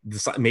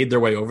made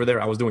their way over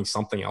there, I was doing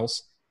something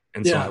else.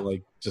 And so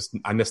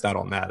I missed out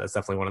on that. That's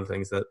definitely one of the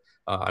things that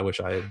I wish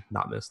I had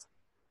not missed.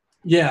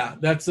 Yeah,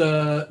 that's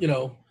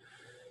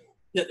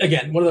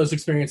again, one of those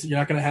experiences you're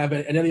not going to have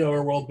in any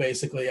other world,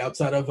 basically,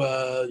 outside of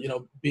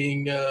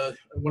being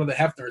one of the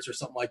Hefners or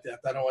something like that.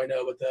 I don't really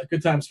know, but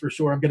good times for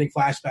sure. I'm getting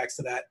flashbacks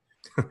to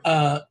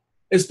that.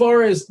 As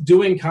far as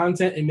doing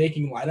content and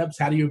making lineups,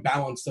 how do you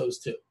balance those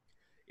two?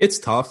 It's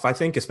tough, I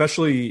think,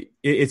 especially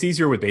it's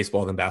easier with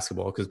baseball than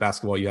basketball, because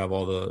basketball you have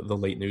all the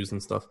late news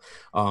and stuff.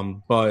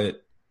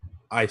 But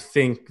I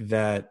think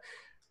that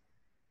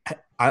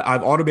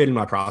I've automated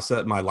my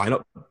process, my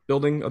lineup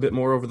building a bit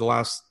more over the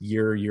last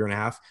year and a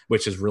half,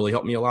 which has really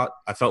helped me a lot.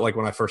 I felt like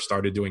when I first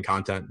started doing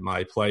content,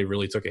 my play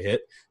really took a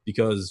hit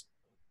because,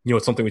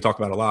 it's something we talk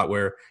about a lot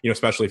where,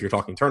 especially if you're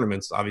talking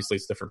tournaments, obviously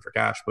it's different for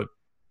cash, but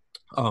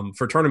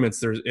for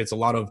tournaments, it's a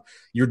lot of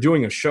you're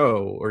doing a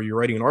show or you're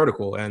writing an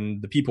article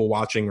and the people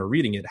watching or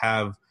reading it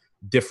have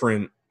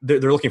different,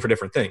 they're looking for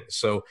different things.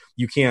 So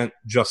you can't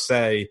just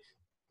say,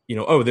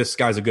 oh, this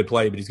guy's a good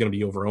play, but he's going to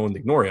be over-owned,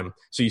 ignore him.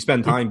 So you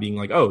spend time being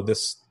like, oh,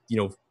 this,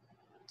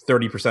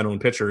 30%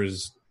 owned pitcher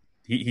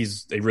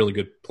he's a really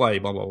good play,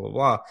 blah, blah, blah,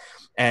 blah.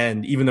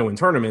 And even though in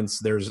tournaments,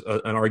 there's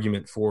an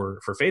argument for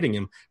fading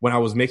him, when I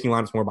was making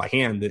lineups more by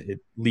hand, it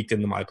leaked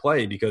into my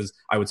play because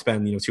I would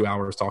spend, 2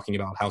 hours talking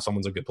about how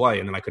someone's a good play.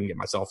 And then I couldn't get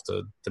myself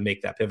to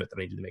make that pivot that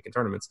I needed to make in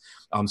tournaments.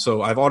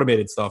 So I've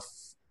automated stuff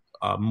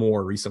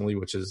more recently,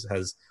 which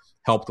has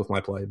helped with my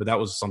play, but that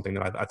was something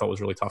that I thought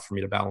was really tough for me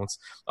to balance.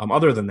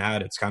 Other than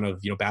that, it's kind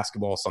of,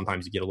 basketball,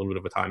 sometimes you get a little bit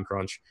of a time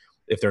crunch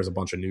if there's a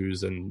bunch of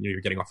news and you're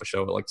getting off a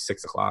show at like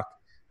 6:00.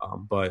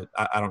 But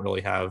I don't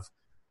really have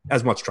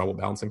as much trouble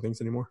balancing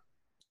things anymore.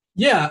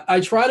 Yeah,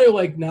 I try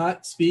to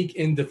not speak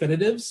in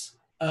definitives,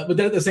 but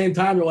then at the same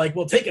time, you're like,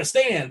 well, take a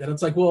stand. And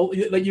it's like, well,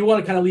 you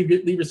want to kind of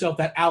leave yourself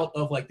that out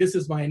of this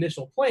is my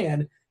initial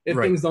plan. If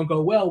things don't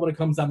go well, when it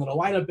comes down to the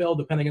lineup build,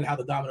 depending on how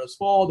the dominoes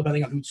fall,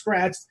 depending on who's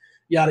scratched,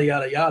 yada,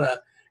 yada, yada.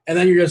 And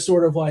then you're just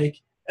sort of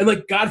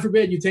God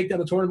forbid you take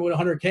down a tournament with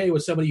 100K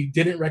with somebody you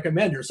didn't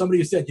recommend or somebody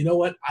who said, you know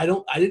what, I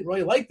didn't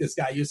really like this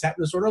guy. You just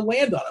happen to sort of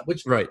land on him,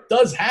 which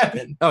does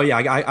happen. Oh yeah.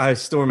 I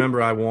still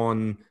remember I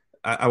won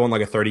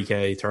like a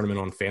 30K tournament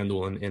on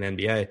FanDuel in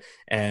NBA.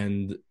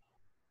 And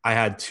I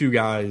had two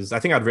guys, I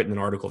think I'd written an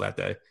article that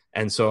day.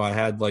 And so I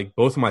had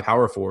both of my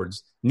power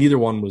forwards, neither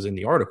one was in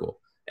the article.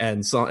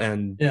 And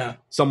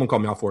someone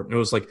called me out for it, and it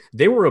was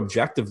they were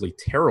objectively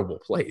terrible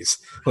plays.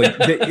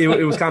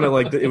 It was kind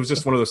of it was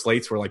just one of those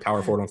slates where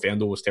power forward on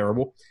FanDuel was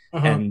terrible,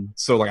 and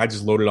so I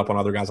just loaded up on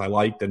other guys I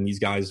liked, and these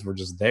guys were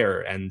just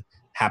there and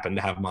happened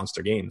to have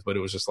monster games. But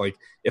it was just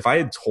if I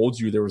had told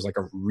you there was a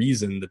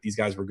reason that these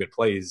guys were good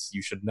plays,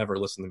 you should never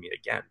listen to me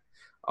again.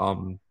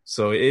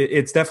 So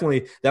it's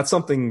definitely, that's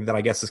something that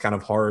I guess is kind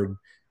of hard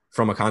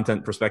from a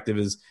content perspective.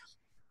 Is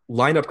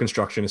lineup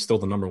construction is still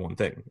the number one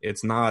thing.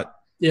 It's not.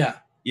 Yeah.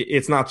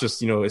 It's not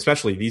just,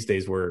 especially these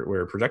days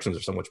where projections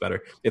are so much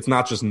better. It's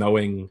not just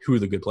knowing who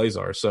the good plays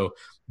are. So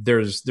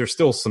there's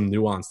still some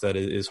nuance that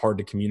is hard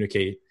to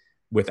communicate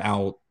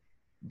without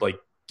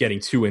getting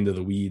too into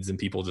the weeds and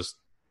people just,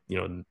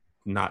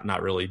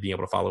 not really being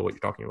able to follow what you're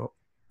talking about.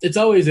 It's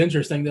always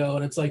interesting though.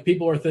 And it's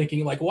people are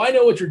thinking well, I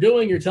know what you're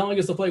doing. You're telling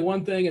us to play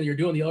one thing and you're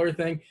doing the other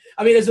thing.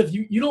 I mean, as if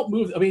you don't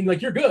move. I mean,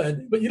 you're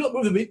good, but you don't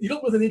move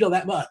the needle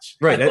that much.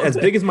 Right. As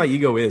big as my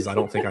ego is, I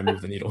don't think I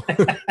move the needle.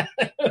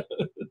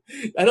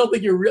 I don't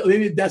think you're really,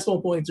 maybe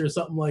decimal points or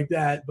something like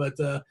that. But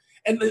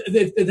and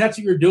if that's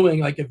what you're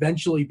doing,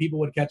 eventually people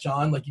would catch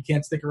on. You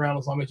can't stick around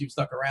as long as you've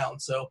stuck around.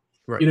 So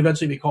you'd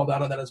eventually be called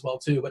out on that as well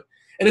too.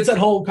 And it's that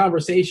whole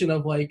conversation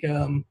of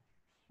skin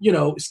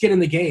in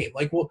the game.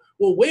 Well,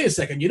 wait a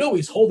second.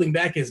 He's holding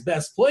back his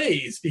best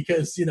plays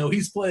because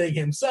he's playing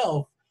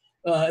himself.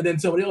 And then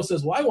somebody else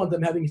says, well, I want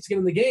them having skin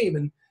in the game.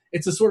 And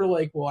it's a sort of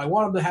well, I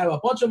want them to have a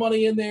bunch of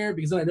money in there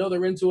because then I know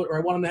they're into it, or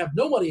I want them to have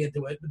no money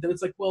into it. But then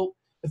it's well,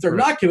 if they're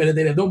not committed,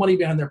 they have no money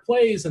behind their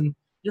plays, and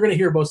you're going to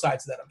hear both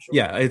sides of that, I'm sure.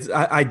 Yeah, it's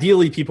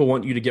ideally people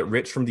want you to get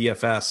rich from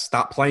DFS,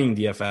 stop playing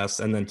DFS,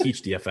 and then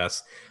teach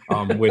DFS,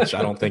 which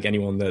I don't think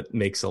anyone that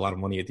makes a lot of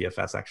money at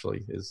DFS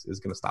actually is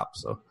going to stop.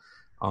 So,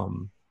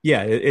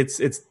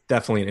 it's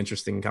definitely an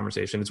interesting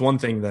conversation. It's one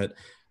thing that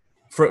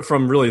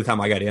from really the time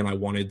I got in, I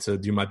wanted to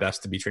do my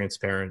best to be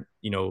transparent,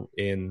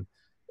 in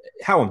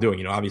how I'm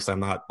doing. Obviously I'm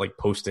not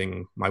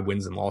posting my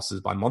wins and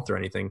losses by month or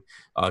anything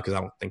because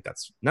I don't think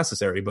that's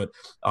necessary. But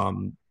I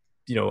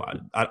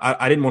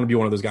didn't want to be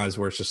one of those guys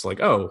where it's just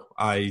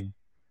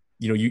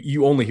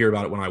you only hear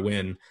about it when I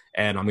win,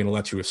 and I'm going to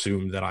let you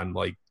assume that I'm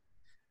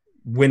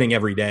winning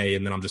every day,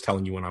 and then I'm just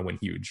telling you when I win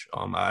huge.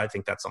 I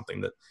think that's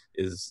something that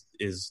is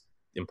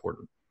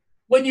important.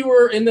 When you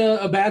were in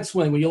a bad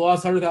swing, when you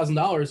lost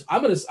 $100,000,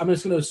 I'm just going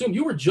to assume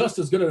you were just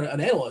as good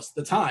an analyst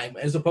at the time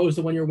as opposed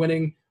to when you're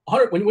winning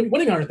winning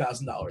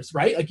 $100,000,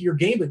 right? Your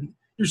game,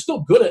 you're still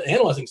good at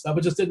analyzing stuff.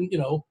 It just didn't, you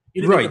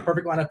didn't get the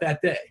perfect lineup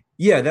that day.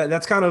 Yeah,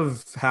 that's kind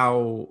of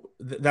how.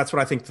 That's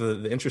what I think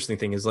the interesting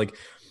thing is.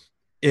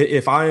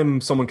 If I'm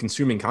someone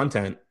consuming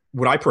content,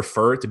 would I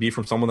prefer it to be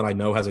from someone that I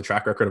know has a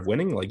track record of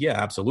winning? Yeah,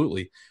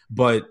 absolutely.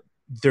 But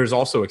there's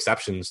also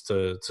exceptions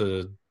to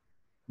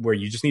where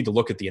you just need to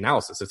look at the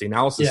analysis. If the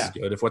analysis is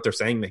good, if what they're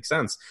saying makes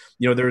sense,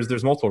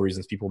 there's multiple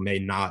reasons people may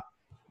not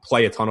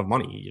play a ton of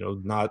money.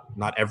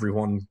 Not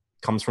everyone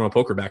comes from a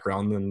poker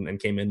background and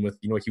came in with,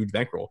 a huge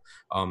bankroll.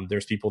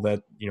 There's people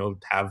that,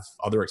 have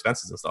other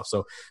expenses and stuff.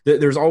 So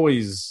there's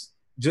always,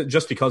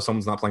 just because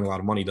someone's not playing a lot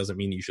of money doesn't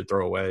mean you should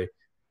throw away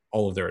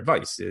all of their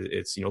advice.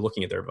 It's,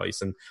 looking at their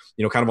advice. And,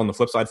 kind of on the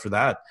flip side for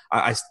that,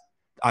 I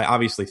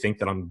obviously think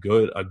that I'm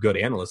a good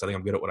analyst. I think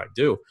I'm good at what I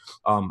do.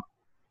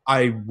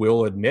 I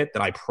will admit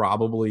that I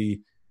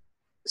probably,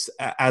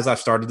 as I've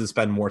started to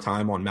spend more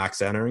time on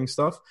max entering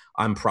stuff,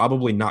 I'm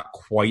probably not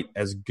quite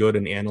as good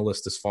an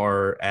analyst as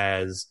far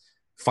as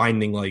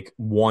finding like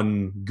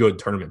one good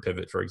tournament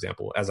pivot, for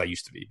example, as I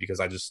used to be, because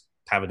I just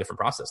have a different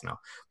process now.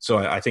 So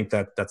I think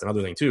that that's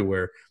another thing too,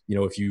 where,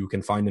 if you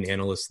can find an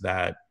analyst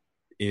that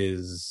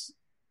is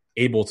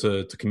able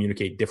to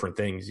communicate different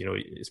things,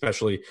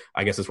 especially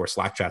I guess is where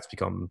Slack chats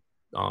become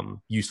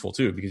useful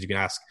too, because you can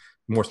ask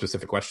more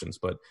specific questions.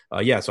 But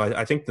so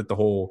I think that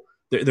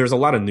there's a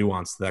lot of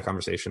nuance to that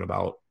conversation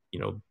about,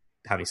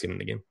 having skin in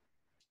the game.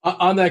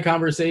 On that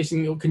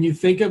conversation, can you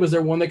think of, is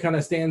there one that kind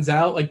of stands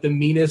out, like the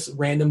meanest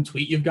random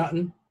tweet you've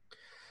gotten?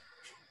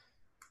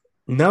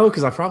 No,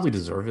 because I probably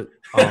deserve it.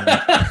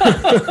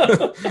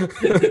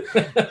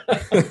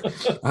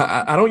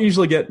 I don't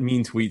usually get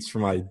mean tweets for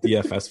my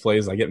DFS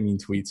plays. I get mean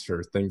tweets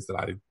for things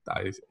that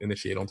I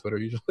initiate on Twitter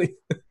usually.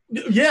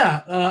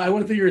 Yeah, I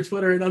went through your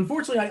Twitter, and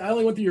unfortunately, I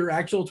only went through your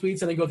actual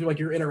tweets, and I go through like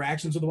your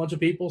interactions with a bunch of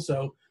people.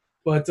 So,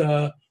 but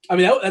I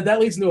mean,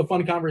 that leads into a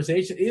fun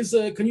conversation.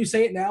 Can you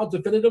say it now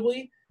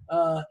definitively?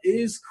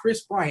 Is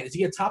Kris Bryant, is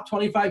he a top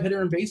 25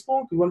 hitter in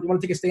baseball? Do you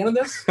want to take a stand on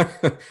this?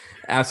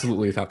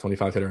 Absolutely a top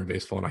 25 hitter in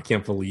baseball, and I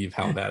can't believe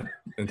how that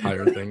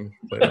entire thing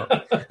played out.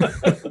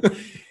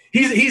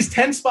 He's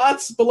 10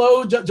 spots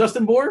below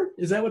Justin Bour?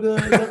 Is that what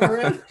we're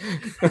at?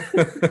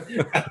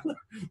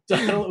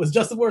 Was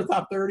Justin Bour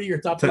top 30 or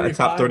top 35?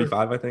 Top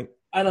 35, I think.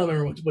 I don't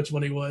remember which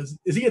one he was.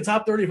 Is he a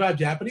top 35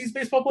 Japanese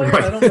baseball player?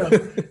 Right. I don't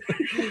know.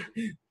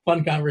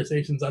 Fun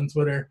conversations on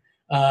Twitter.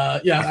 I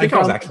think I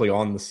was actually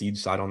on the Siege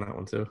side on that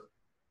one too.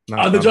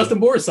 On the Justin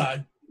Bour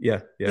side.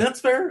 Yeah.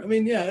 That's fair. I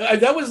mean,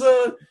 that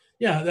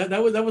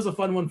was a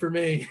fun one for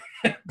me.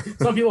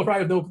 Some people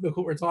probably know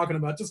what we're talking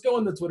about. Just go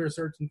in the Twitter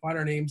search and find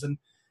our names and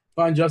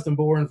find Justin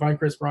Bour and find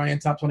Kris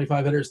Bryant, top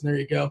 25 hitters, and there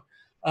you go.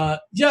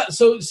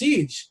 So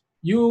Siege,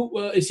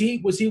 was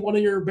he one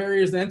of your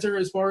barriers to enter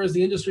as far as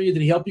the industry?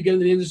 Did he help you get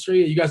into the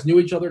industry? You guys knew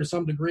each other to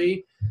some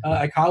degree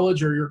at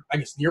college or I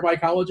guess nearby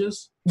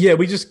colleges? Yeah,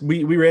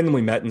 we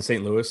randomly met in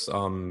St. Louis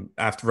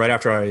right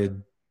after I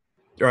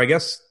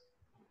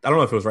don't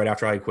know if it was right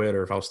after I quit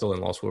or if I was still in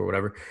law school or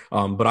whatever.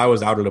 But I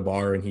was out at a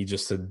bar and he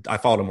just said, I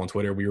followed him on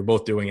Twitter. We were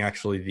both doing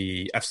actually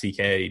the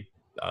FCK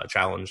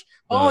challenge.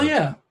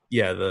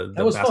 Yeah, the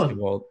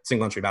basketball,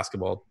 single entry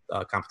basketball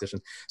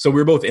competition. So we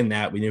were both in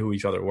that. We knew who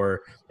each other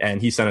were.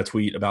 And he sent a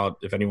tweet about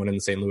if anyone in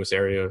the St. Louis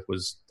area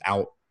was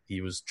out,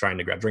 he was trying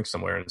to grab drinks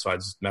somewhere. And so I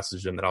just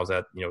messaged him that I was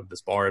at, this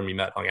bar and we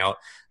met, hung out.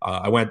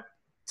 I went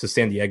to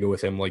San Diego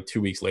with him like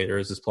 2 weeks later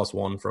as his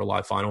 +1 for a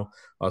live final.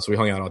 So we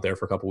hung out there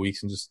for a couple of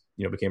weeks and just,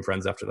 became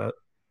friends after that.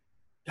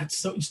 That's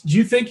so. Do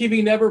you think if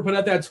he never put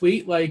out that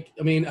tweet, like,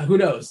 I mean, who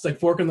knows? It's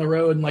like fork in the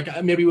road and like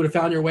maybe you would have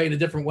found your way in a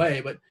different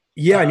way. But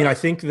yeah, I mean, I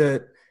think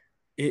that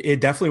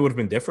it definitely would have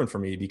been different for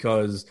me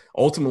because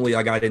ultimately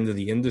I got into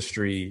the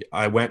industry.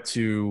 I went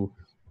to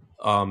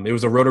it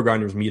was a Roto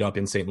Grinders meetup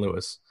in St.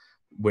 Louis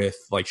with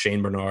like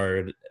Shane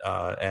Bernard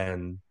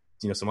and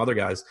some other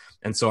guys.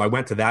 And so I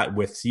went to that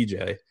with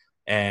CJ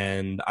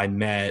and I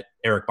met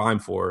Eric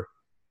Beimfohr,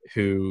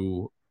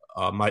 who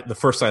the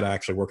first site I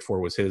actually worked for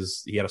was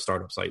he had a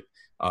startup site.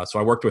 So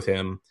I worked with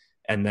him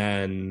and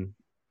then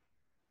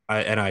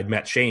I'd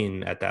met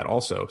Shane at that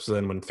also. So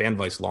then when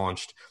FanVice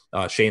launched,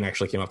 Shane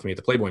actually came up to me at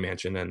the Playboy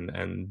Mansion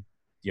and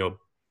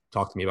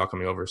talked to me about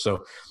coming over.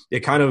 So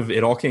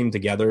it all came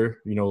together,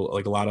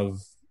 like a lot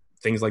of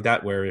things like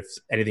that, where if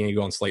anything had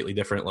gone slightly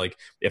different, like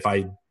if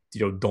I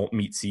don't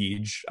meet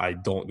Siege, I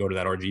don't go to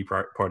that RG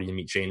party and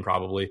meet Shane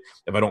probably.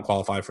 If I don't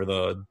qualify for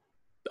the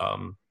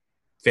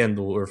FanDuel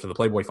or for the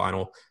Playboy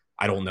final,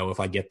 I don't know if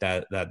I get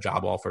that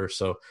job offer.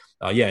 So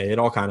it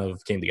all kind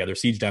of came together.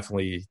 Siege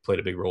definitely played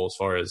a big role as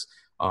far as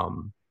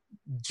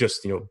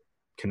just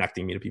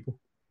connecting me to people.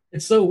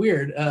 It's so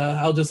weird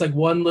how just like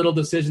one little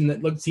decision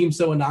that seems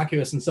so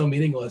innocuous and so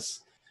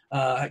meaningless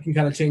can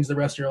kind of change the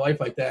rest of your life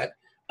like that.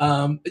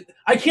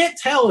 I can't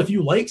tell if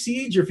you like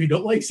Siege or if you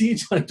don't like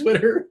Siege on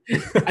Twitter.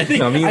 I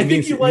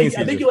think you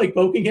like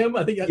poking him.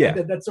 I think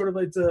that's sort of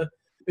like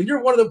and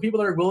you're one of the people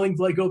that are willing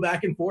to like go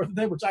back and forth with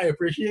him, which I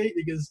appreciate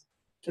because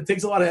it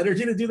takes a lot of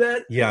energy to do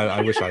that. Yeah,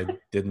 I wish I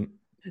didn't.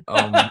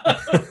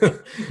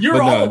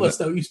 You're all of us,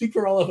 though. You speak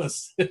for all of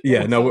us.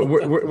 Yeah, no,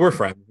 we're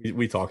friends.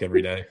 We talk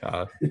every day.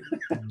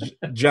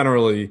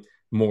 Generally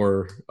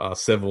more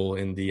civil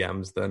in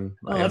DMs than.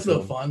 Oh, that's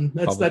no fun.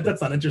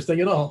 That's not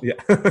interesting at all. Yeah,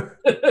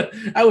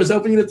 I was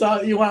hoping to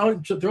talk. You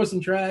want to throw some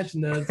trash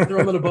and throw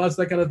him on a bus,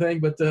 that kind of thing.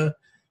 But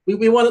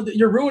we wanted.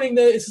 You're ruining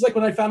the. It's just like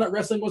when I found out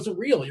wrestling wasn't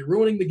real. You're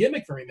ruining the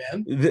gimmick for me,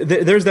 man.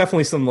 There's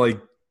definitely some like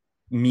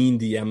mean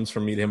DMs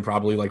from me to him,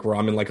 probably like where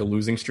I'm in like a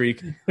losing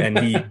streak and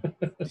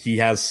he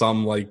has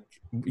some like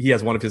he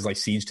has one of his like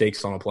siege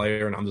takes on a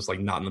player, and I'm just like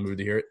not in the mood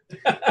to hear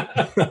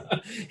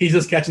it. He's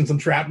just catching some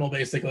shrapnel,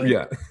 basically.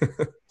 Yeah.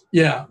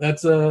 Yeah,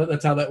 that's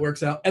how that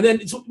works out. And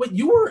then, so what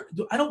you were?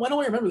 I don't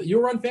remember that you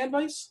were on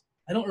FanVice.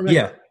 I don't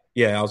remember.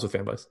 Yeah, I was with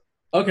FanVice.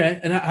 Okay,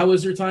 and how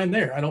was your time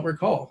there? I don't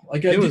recall.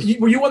 Like,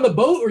 were you on the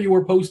boat or you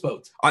were post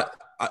boat?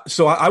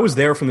 So I was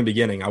there from the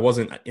beginning. I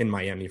wasn't in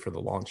Miami for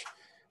the launch.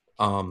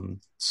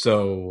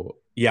 So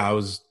yeah, I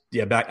was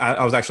back.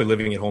 I was actually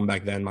living at home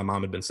back then. My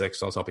mom had been sick,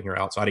 so I was helping her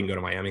out. So I didn't go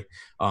to Miami.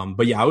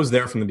 But yeah, I was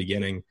there from the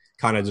beginning,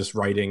 kind of just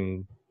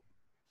writing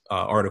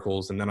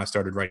articles, and then I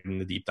started writing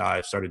the deep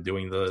dive. Started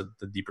doing the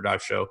deeper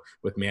dive show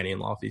with Manny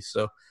and Lofty.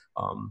 So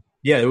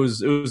yeah, it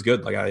was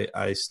good. Like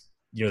I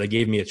they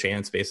gave me a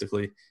chance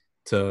basically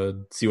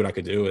to see what I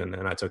could do, and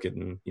I took it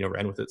and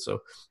ran with it. So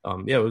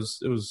yeah, it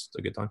was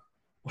a good time.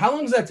 How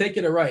long does that take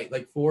you to write?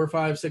 Like 4 or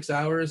 5, 6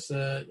 hours?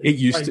 It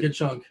used to. A good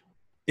chunk.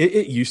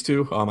 It used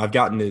to. I've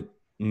gotten it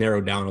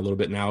narrowed down a little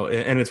bit now,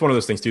 and it's one of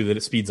those things too that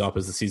it speeds up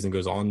as the season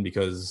goes on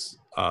because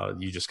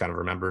you just kind of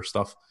remember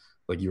stuff.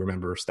 Like you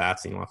remember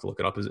stats, and you don't have to look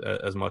it up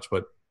as much.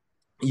 But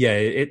yeah,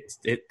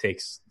 it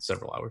takes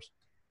several hours.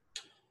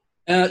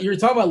 You were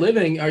talking about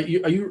living. Are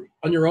you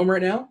on your own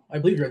right now? I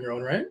believe you're on your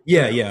own, right?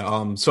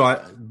 Yeah. So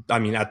I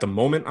mean, at the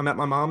moment, I'm at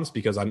my mom's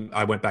because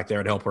I went back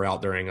there to help her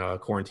out during a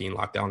quarantine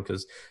lockdown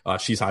because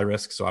she's high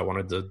risk. So I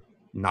wanted to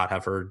not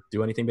have her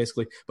do anything,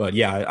 basically. But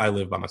yeah, I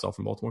live by myself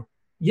in Baltimore.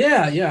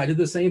 Yeah, I did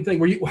the same thing.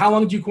 How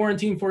long did you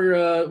quarantine for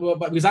your?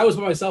 Because I was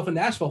by myself in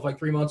Nashville for like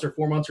 3 months or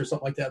 4 months or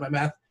something like that. My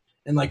math.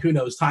 And like, who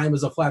knows? Time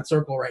is a flat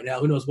circle right now.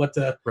 Who knows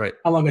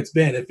how long it's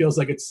been? It feels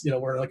like it's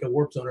we're like a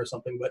warp zone or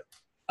something. But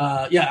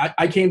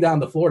I came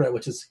down to Florida,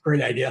 which is a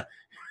great idea.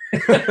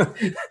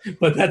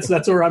 But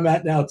that's where I'm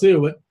at now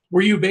too. But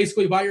were you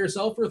basically by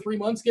yourself for 3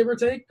 months, give or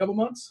take, a couple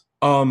months?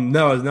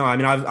 No. I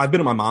mean, I've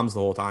been at my mom's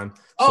the whole time.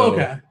 So,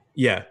 okay.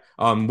 Yeah.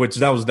 Which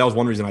that was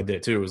one reason I did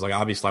it too. It was like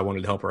obviously I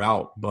wanted to help her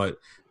out, but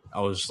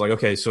I was just like,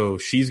 okay, so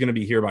she's gonna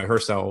be here by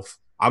herself.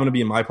 I'm gonna be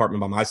in my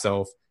apartment by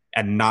myself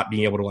and not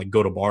being able to like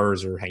go to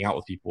bars or hang out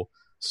with people.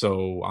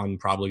 So I'm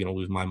probably gonna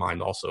lose my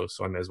mind also.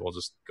 So I may as well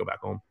just go back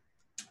home.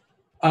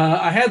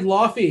 I had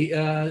Lofty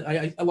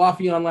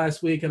on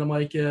last week, and I'm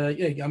like, yeah,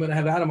 I'm going to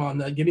have Adam on.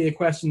 Give me a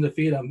question to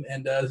feed him,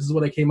 and this is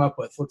what I came up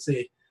with. Let's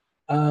see.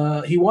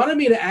 He wanted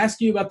me to ask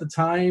you about the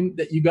time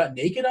that you got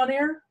naked on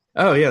air.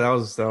 Oh yeah, that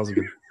was a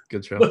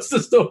good show. What's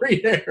the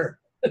story there?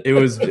 It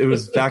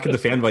was back in the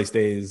FanVice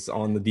days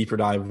on the deeper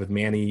dive with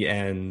Manny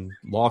and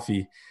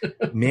Lofty.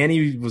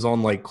 Manny was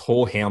on like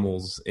Cole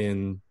Hamels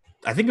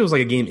I think it was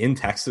like a game in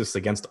Texas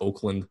against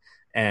Oakland.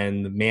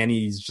 And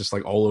Manny's just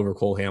like all over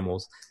Cole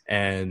Hamels,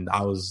 and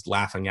I was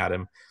laughing at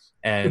him,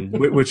 and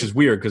which is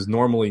weird because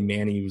normally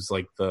Manny was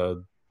like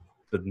the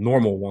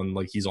normal one,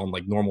 like he's on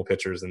like normal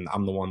pitchers, and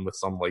I'm the one with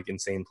some like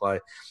insane play.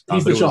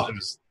 He's the chalk.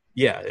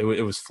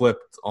 It was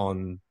flipped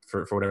on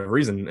for whatever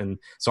reason, and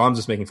so I'm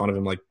just making fun of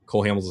him like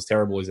Cole Hamels is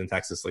terrible. He's in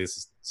Texas, like this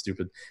is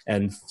stupid.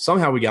 And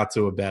somehow we got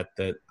to a bet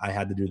that I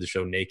had to do the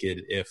show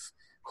naked if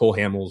Cole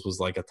Hamels was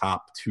like a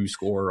top 2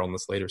 scorer on the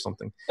slate or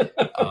something.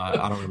 I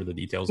don't remember the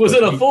details. Was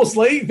it a full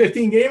slate,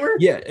 15 gamer?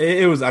 Yeah,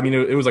 it was. I mean,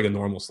 it was like a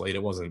normal slate.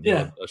 It wasn't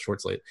a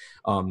short slate.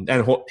 And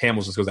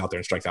Hamels just goes out there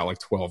and strikes out like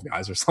 12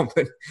 guys or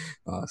something.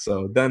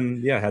 So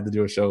then, I had to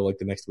do a show like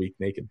the next week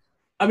naked.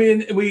 I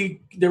mean,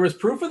 there was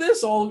proof of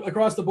this all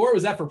across the board.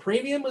 Was that for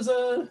premium? Where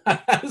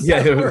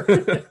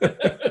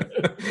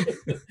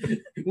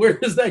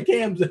does that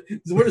cam?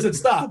 Where does it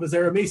stop? Is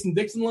there a Mason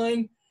Dixon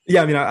line?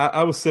 Yeah, I mean,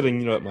 I was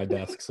sitting, at my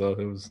desk, so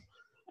it was.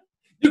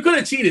 You could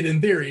have cheated in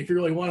theory if you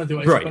really wanted to.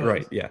 I suppose.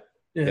 Right, yeah.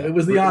 It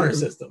was the honor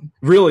system.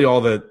 Really, all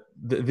that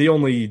the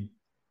only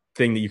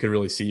thing that you could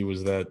really see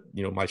was that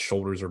my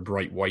shoulders are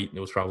bright white, and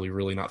it was probably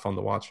really not fun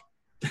to watch.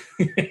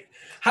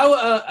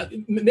 How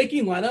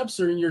making lineups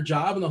or in your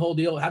job and the whole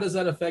deal? How does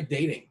that affect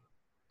dating?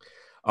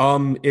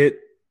 It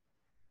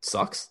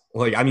sucks.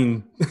 Like, I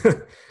mean,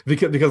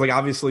 because like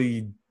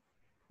obviously,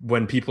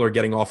 when people are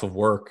getting off of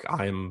work,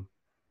 I'm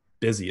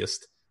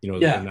busiest.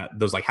 In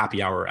those like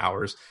happy hour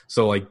hours.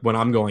 So like when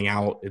I'm going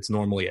out, it's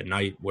normally at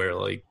night where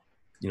like,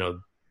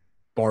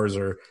 bars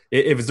are,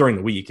 if it's during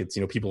the week, it's,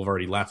 people have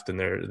already left and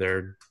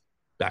they're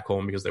back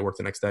home because they work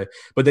the next day.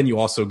 But then you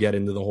also get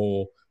into the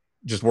whole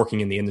just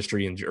working in the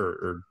industry and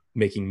or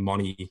making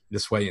money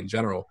this way in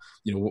general,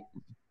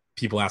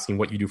 people asking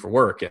what you do for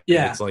work. And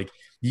it's like,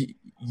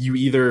 you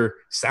either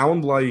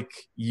sound like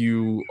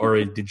you are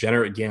a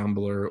degenerate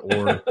gambler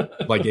or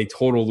like a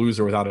total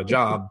loser without a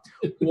job,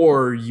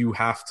 or you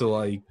have to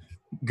like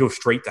go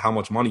straight to how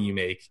much money you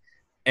make.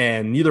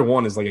 And neither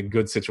one is like a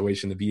good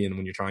situation to be in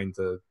when you're trying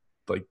to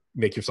like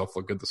make yourself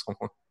look good to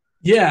someone.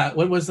 Yeah.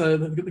 What was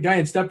the guy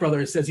in Step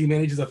Brothers says he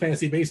manages a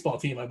fantasy baseball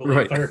team, I believe,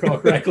 if I recall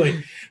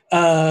correctly.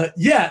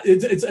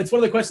 It's one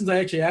of the questions I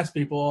actually ask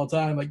people all the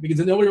time, like, because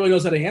nobody really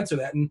knows how to answer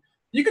that. And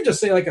you could just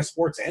say like a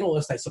sports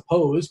analyst, I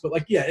suppose, but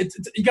like, it's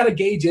you got to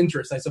gauge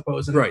interest, I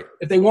suppose. And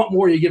if they want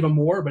more, you give them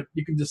more, but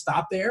you can just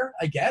stop there,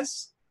 I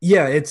guess.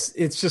 Yeah.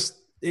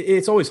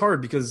 It's always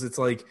hard because it's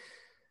like,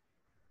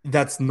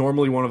 that's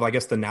normally one of, I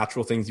guess, the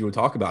natural things you would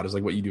talk about is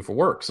like what you do for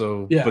work.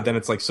 So, Yeah. But then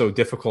it's like so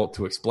difficult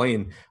to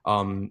explain.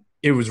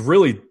 It was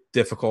really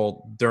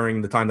difficult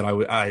during the time that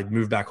I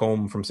moved back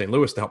home from St.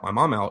 Louis to help my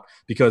mom out,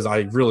 because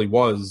I really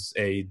was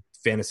a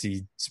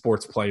fantasy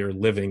sports player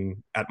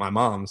living at my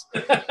mom's.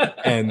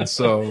 And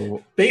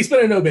so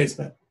basement or no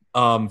basement?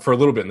 For a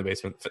little bit in the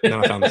basement. Then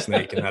I found the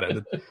snake and that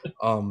ended.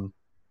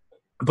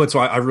 But so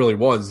I really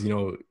was,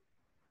 even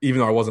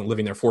though I wasn't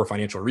living there for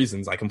financial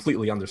reasons, I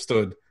completely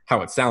understood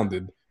how it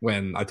sounded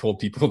when I told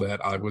people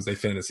that I was a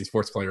fantasy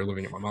sports player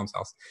living at my mom's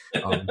house.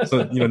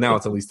 So now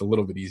it's at least a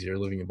little bit easier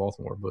living in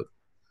Baltimore. But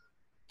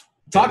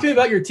talk to me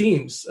about your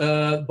teams.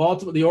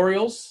 Baltimore, the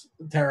Orioles,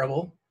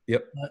 terrible.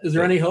 Yep. Is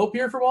there any hope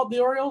here for the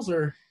Orioles,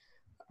 or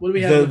what do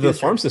we have? The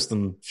farm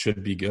system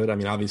should be good. I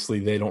mean, obviously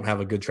they don't have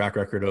a good track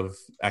record of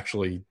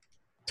actually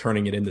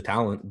turning it into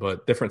talent,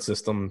 but different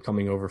system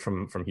coming over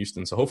from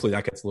Houston. So hopefully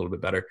that gets a little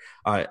bit better.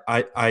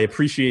 I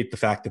appreciate the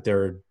fact that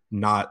they're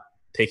not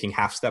taking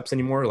half steps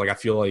anymore. Like I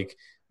feel like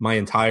my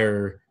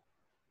entire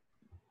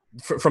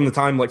from the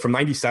time, like from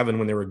 97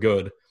 when they were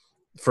good,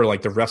 for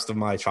like the rest of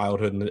my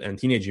childhood and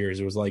teenage years,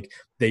 it was like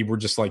they were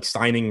just like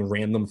signing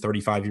random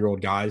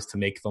 35-year-old guys to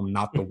make them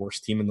not the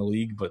worst team in the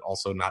league, but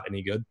also not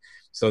any good.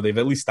 So they've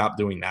at least stopped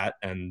doing that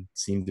and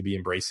seem to be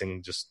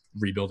embracing just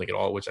rebuilding it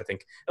all, which I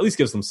think at least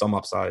gives them some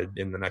upside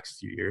in the next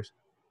few years.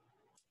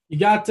 You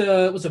got,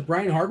 was it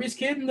Brian Harvey's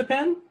kid in the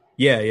pen?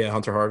 Yeah,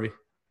 Hunter Harvey.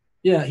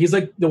 Yeah, he's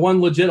like the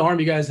one legit arm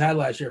you guys had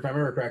last year, if I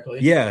remember correctly.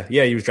 Yeah,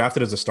 he was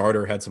drafted as a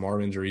starter, had some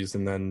arm injuries,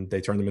 and then they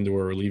turned him into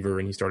a reliever,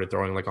 and he started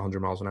throwing like 100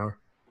 miles an hour.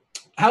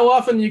 How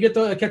often do you get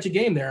to catch a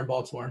game there in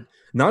Baltimore?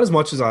 Not as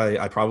much as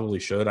I probably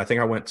should. I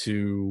think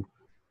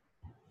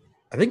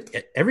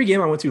every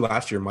game I went to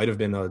last year might have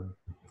been a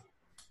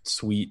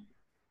suite,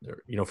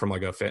 from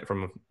like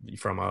from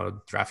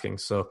DraftKings.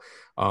 So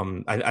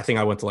I think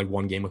I went to like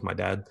one game with my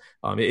dad.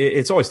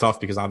 It's always tough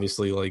because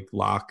obviously like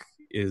lock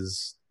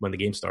is when the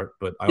games start,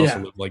 but I also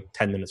live like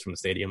 10 minutes from the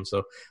stadium,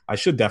 so I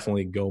should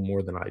definitely go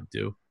more than I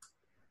do.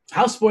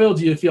 How spoiled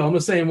do you feel? I'm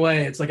the same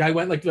way. It's like I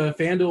went like to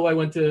FanDuel. I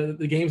went to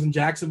the games in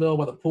Jacksonville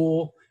by the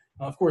pool.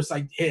 Of course,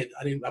 I hid.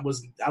 I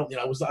wasn't out.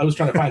 I was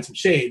trying to find some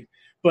shade.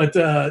 But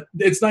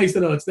it's nice to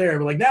know it's there.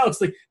 But like now,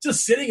 it's like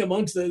just sitting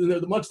amongst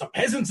the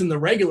peasants in the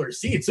regular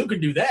seats. Who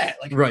can do that?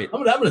 Like, right.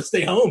 I'm gonna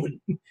stay home.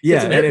 And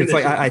and it's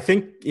like I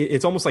think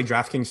it's almost like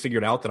DraftKings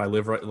figured out that I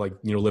live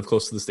live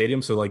close to the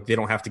stadium, so like they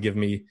don't have to give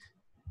me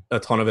a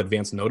ton of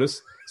advance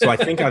notice. So I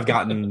think I've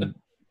gotten.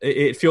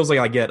 It feels like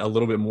I get a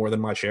little bit more than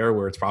my share,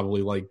 where it's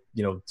probably like,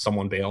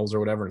 someone bails or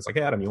whatever. And it's like,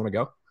 hey, Adam, you want to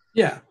go?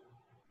 Yeah.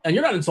 And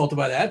you're not insulted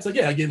by that. It's like,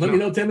 let me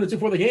know 10 minutes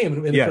before the game.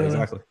 And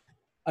exactly.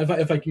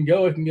 If I can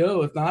go, I can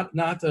go. If not.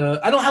 I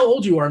don't know how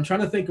old you are. I'm trying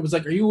to think. It was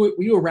like, were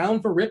you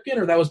around for Ripken,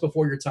 or that was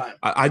before your time?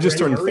 I just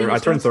turned 30. I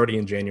turned 30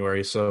 in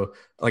January. So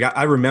like,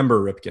 I remember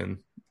Ripken.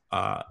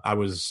 I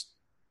was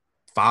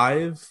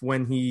 5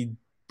 when he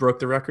broke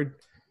the record.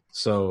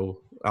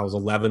 So I was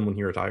 11 when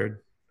he retired.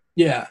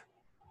 Yeah.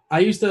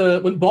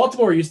 When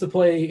Baltimore used to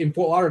play in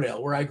Fort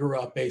Lauderdale, where I grew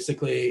up,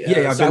 basically.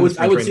 So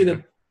I would see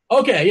them.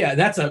 Okay, yeah,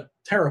 that's a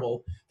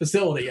terrible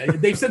facility.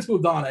 They've since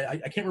moved on. I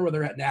can't remember where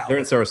they're at now. They're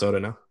in Sarasota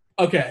now.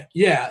 Okay,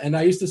 yeah, and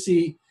I used to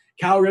see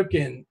Cal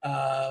Ripken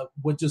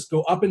would just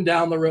go up and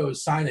down the road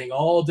signing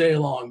all day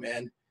long,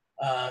 man.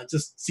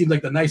 Just seemed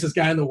like the nicest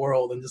guy in the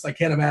world, and just I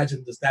can't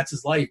imagine that's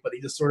his life, but he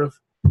just sort of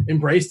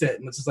embraced it,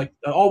 and it's just like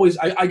always.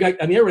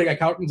 Everybody got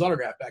Cal Ripken's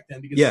autograph back then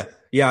because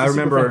I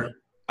remember.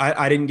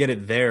 I didn't get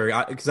it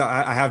there because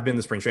I have been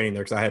to spring training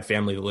there because I had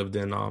family that lived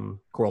in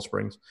Coral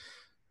Springs.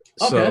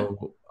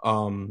 So,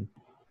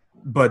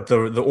 but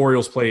the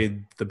Orioles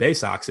played the Bay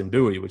Sox in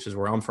Bowie, which is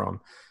where I'm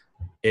from,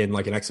 in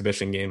like an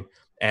exhibition game.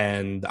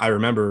 And I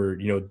remember,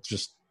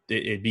 just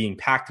it being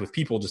packed with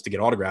people just to get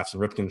autographs,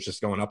 and Ripken was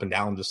just going up and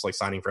down, just like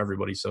signing for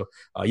everybody. So,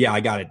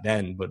 I got it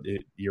then, but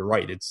you're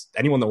right. It's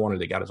anyone that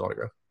wanted it got his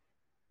autograph.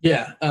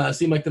 Yeah,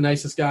 seemed like the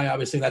nicest guy.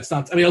 Obviously, that's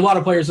not. I mean, a lot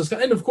of players just,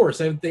 and of course,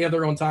 they have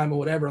their own time or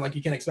whatever. Like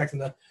you can't expect them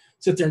to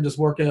sit there and just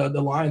work the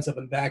lines up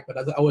and back. But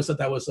I always thought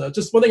that was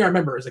just one thing I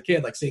remember as a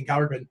kid, like seeing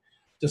Cal Ripken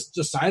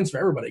just signs for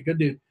everybody. Good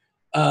dude.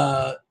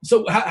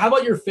 So how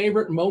about your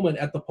favorite moment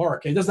at the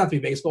park? It doesn't have to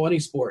be baseball, any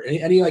sport.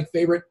 Any like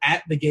favorite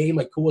at the game,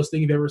 like coolest thing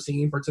you've ever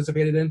seen,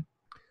 participated in?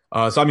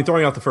 So I mean,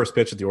 throwing out the first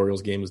pitch at the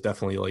Orioles game was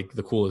definitely like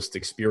the coolest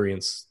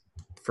experience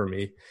for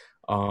me.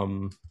 I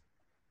don't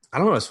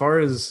know, as far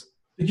as.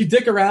 Did you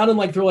dick around and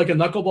like throw like a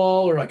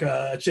knuckleball or like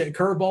a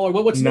curveball or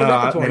what's the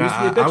repertoire?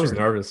 I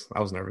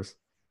was nervous.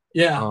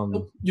 Yeah.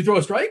 You throw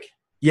a strike?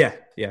 Yeah.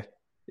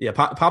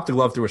 Popped the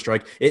glove through a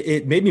strike.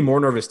 It made me more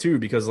nervous too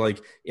because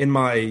like in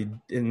my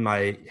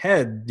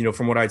head,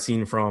 from what I'd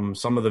seen from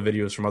some of the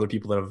videos from other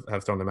people that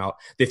have thrown them out,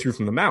 they threw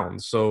from the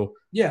mound. So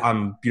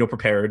I'm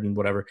prepared and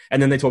whatever.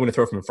 And then they told me to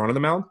throw from in front of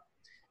the mound,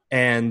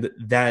 and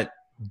that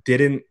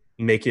didn't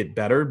make it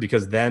better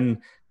because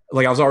then.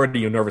 Like I was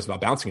already nervous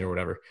about bouncing it or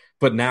whatever,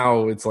 but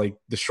now it's like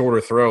the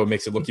shorter throw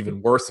makes it look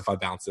even worse if I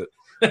bounce it.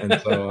 And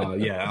so,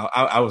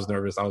 I was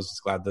nervous. I was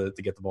just glad to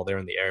get the ball there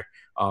in the air.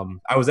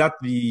 I was at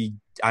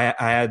I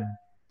had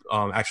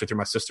actually through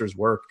my sister's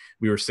work,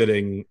 we were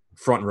sitting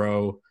front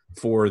row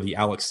for the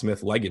Alex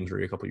Smith leg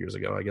injury a couple years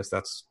ago. I guess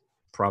that's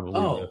probably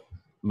the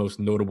most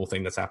notable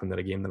thing that's happened at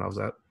a game that I was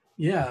at.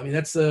 Yeah, I mean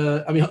that's.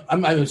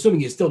 I'm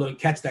assuming you still don't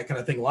catch that kind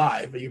of thing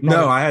live, but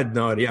No, I had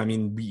no idea. I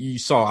mean, you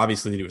saw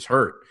obviously that he was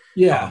hurt.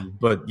 Yeah,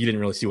 but you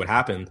didn't really see what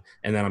happened.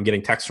 And then I'm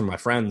getting texts from my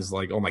friends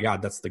like, "Oh my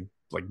god, that's the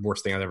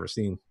worst thing I've ever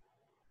seen."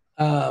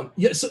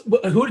 Yeah. So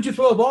who did you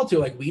throw the ball to?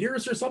 Like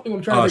Wieters or something?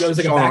 I'm trying to think. It was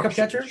like a backup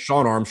catcher.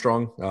 Shawn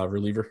Armstrong,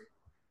 reliever.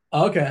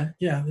 Okay,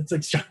 yeah, it's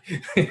like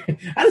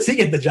how does he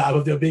get the job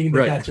of being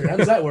the catcher? How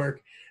does that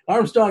work?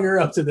 Armstrong, you're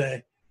up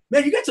today.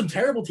 Man, you got some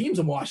terrible teams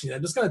in Washington.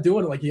 I'm just kind of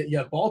doing it. Like you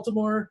have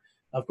Baltimore.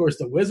 Of course,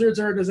 the Wizards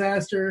are a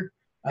disaster.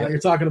 You're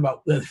talking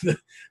about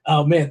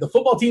oh man, the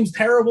football team's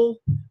terrible.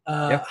 You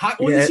got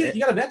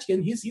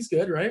Ovechkin. He's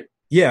good, right?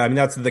 Yeah, I mean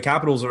that's the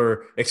Capitals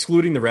are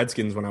excluding the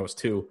Redskins when I was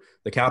 2.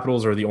 The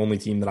Capitals are the only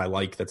team that I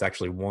like that's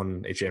actually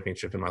won a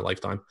championship in my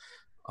lifetime.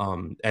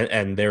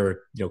 And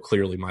they're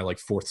clearly my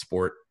 4th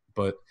sport.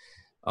 But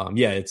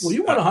it's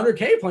you won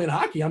 $100K playing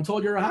hockey. I'm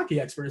told you're a hockey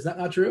expert. Is that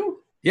not true?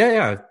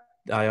 Yeah.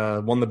 I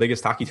won the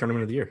biggest hockey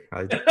tournament of the year.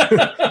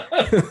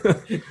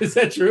 Is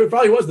that true? It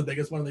probably was the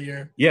biggest one of the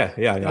year. Yeah.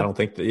 I don't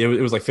think it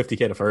was like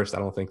 $50K to first. I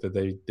don't think that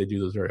they do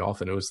those very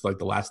often. It was like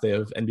the last day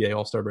of NBA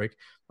All-Star break.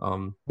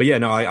 But yeah,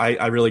 no,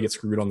 I really get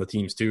screwed on the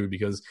teams too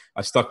because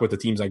I stuck with the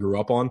teams I grew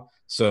up on.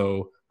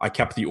 So I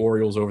kept the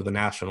Orioles over the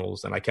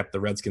Nationals and I kept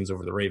the Redskins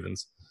over the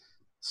Ravens.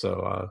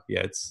 So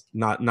it's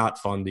not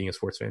fun being a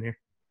sports fan here.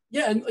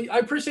 Yeah, and I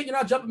appreciate you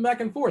not jumping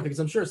back and forth because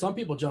I'm sure some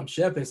people jump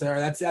ship. They say, "All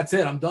right, that's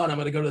it. I'm done. I'm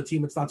going to go to the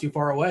team that's not too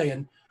far away."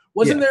 And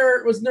wasn't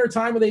there a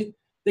time where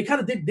they kind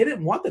of they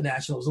didn't want the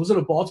Nationals? Was it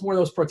a Baltimore that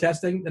was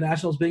protesting the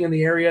Nationals being in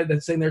the area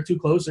that's saying they're too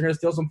close, they're going to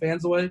steal some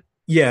fans away?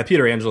 Yeah,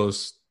 Peter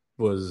Angelos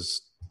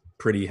was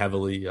pretty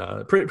heavily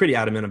pretty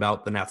adamant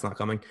about the Nats not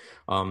coming.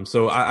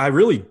 So I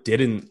really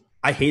didn't.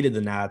 I hated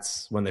the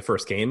Nats when they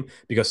first came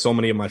because so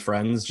many of my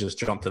friends just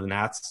jumped to the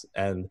Nats,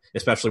 and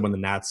especially when the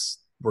Nats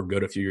were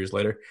good a few years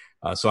later.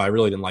 So I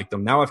really didn't like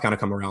them. Now I've kind of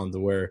come around to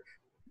where,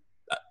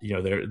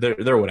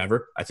 they're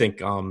whatever. I think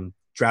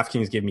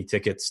DraftKings gave me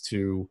tickets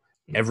to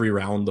every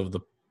round of the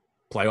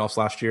playoffs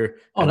last year.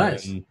 Oh,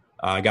 nice.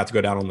 I got to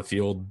go down on the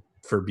field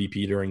for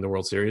BP during the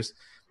World Series.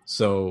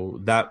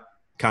 So that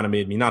kind of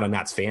made me not a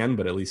Nats fan,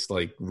 but at least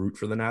root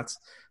for the Nats.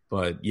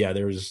 But yeah,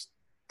 there's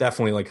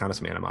definitely kind of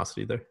some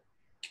animosity there.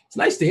 It's a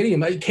nice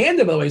stadium.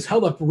 Camden, by the way, has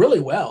held up really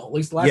well. At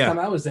least the last time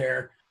I was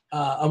there.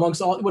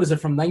 Amongst all, what is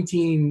it, from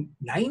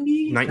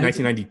 1990?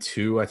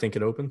 1992, I think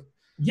it opened.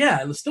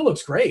 Yeah, it still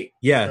looks great.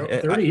 Yeah.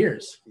 30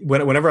 years.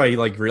 Whenever I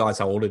realize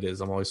how old it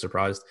is, I'm always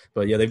surprised.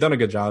 But yeah, they've done a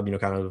good job,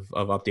 kind of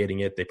updating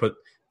it. They put,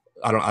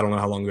 I don't know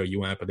how long ago you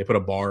went, but they put a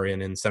bar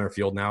in center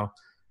field now,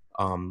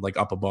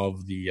 up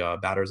above the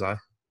batter's eye.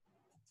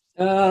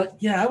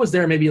 Yeah, I was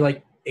there maybe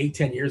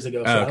 8-10 years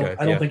ago. So okay.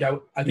 I don't think I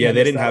think they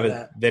didn't have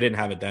it. They didn't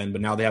have it then,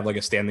 but now they have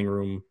a standing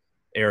room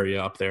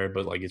area up there,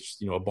 but it's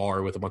a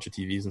bar with a bunch of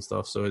TVs and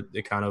stuff. So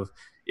it kind of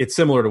it's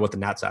similar to what the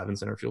Nats have in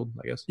center field,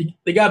 I guess.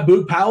 They got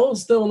Boog Powell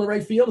still in the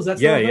right field. Is that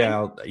still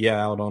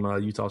out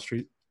on Utah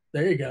Street.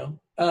 There you go.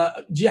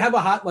 Do you have a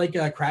hot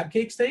crab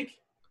cake steak?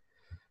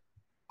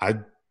 I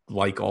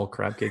like all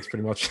crab cakes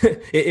pretty much.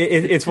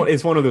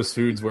 It's one of those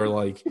foods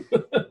where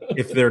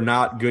if they're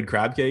not good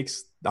crab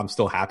cakes, I'm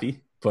still happy.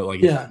 But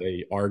if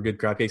they are good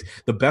crab cakes,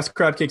 the best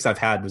crab cakes I've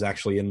had was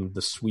actually in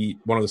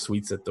one of the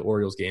suites at the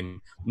Orioles game.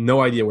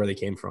 No idea where they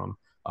came from.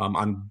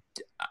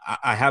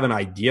 I have an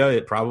idea.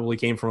 It probably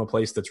came from a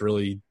place that's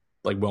really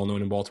well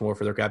known in Baltimore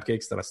for their crab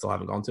cakes that I still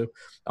haven't gone to.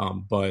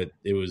 But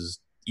it was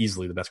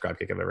easily the best crab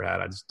cake I've ever had.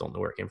 I just don't know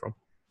where it came from.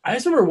 I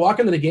just remember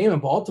walking to the game in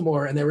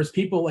Baltimore and there was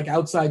people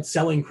outside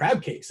selling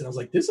crab cakes. And I was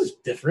like, this is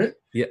different.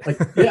 Yeah.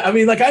 I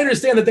mean, I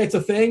understand that that's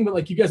a thing,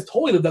 but you guys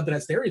totally lived up to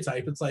that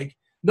stereotype. It's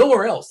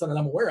nowhere else that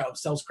I'm aware of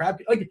sells crab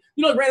cake.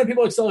 Random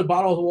people sell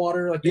bottles of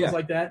water, things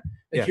like that.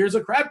 Here's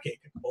a crab cake.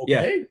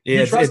 Okay.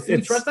 Yeah. Do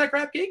you trust that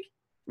crab cake?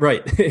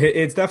 Right.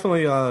 It's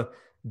definitely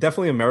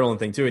a Maryland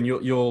thing too. And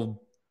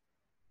you'll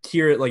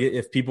hear it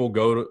if people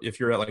if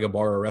you're at a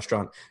bar or a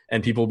restaurant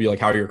and people will be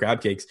how are your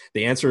crab cakes?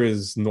 The answer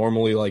is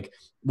normally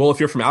well,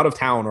 if you're from out of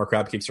town, our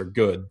crab cakes are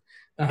good.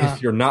 Uh-huh.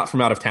 If you're not from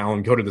out of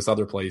town, go to this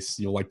other place.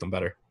 You'll like them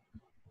better.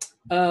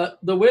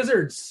 The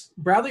Wizards,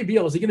 Bradley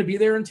Beal, is he going to be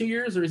there in 2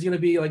 years, or is he going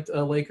to be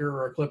a Laker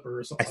or a Clipper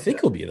or something? I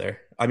think he'll be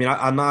there. I mean,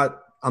 I'm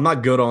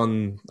not good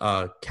on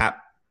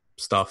cap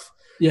stuff.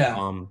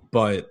 Yeah.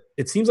 But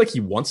it seems like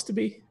he wants to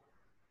be.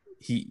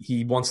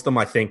 He wants them,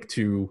 I think,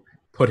 to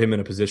put him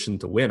in a position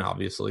to win,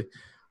 obviously.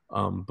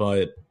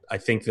 But I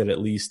think that it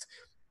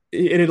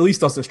at least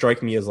doesn't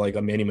strike me as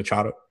a Manny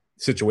Machado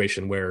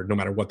situation where no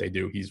matter what they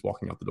do, he's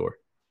walking out the door.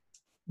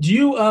 Do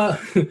you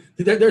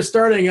they're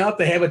starting up,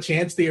 they have a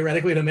chance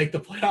theoretically to make the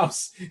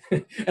playoffs.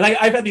 And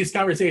I've had these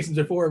conversations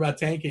before about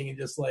tanking and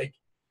just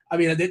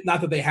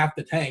not that they have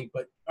to tank,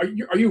 but are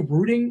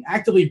you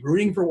actively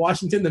rooting for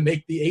Washington to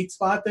make the 8th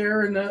spot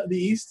there in the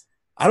East?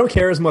 I don't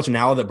care as much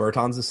now that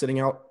Bertans is sitting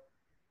out.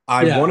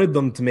 I wanted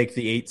them to make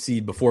the 8th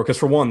seed before, because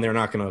for one, they're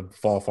not going to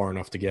fall far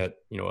enough to get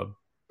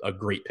a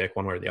great pick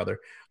one way or the other.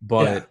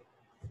 But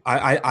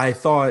I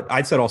thought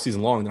I'd said all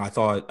season long that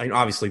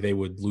obviously they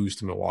would lose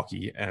to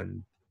Milwaukee,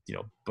 and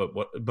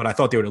but I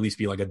thought they would at least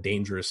be like a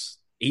dangerous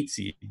 8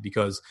 seed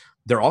because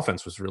their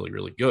offense was really,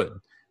 really good.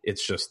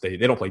 It's just they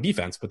don't play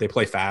defense, but they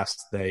play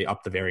fast. They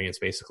up the variance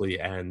basically,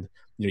 and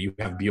you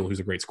have Beal, who's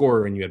a great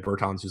scorer, and you had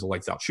Bertans, who's a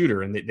lights out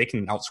shooter, and they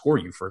can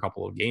outscore you for a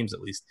couple of games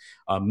at least.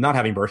 Not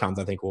having Bertans,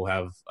 I think, will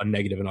have a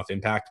negative enough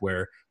impact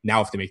where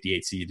now if they make the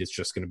 8 seed, it's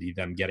just going to be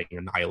them getting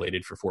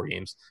annihilated for 4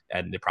 games,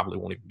 and it probably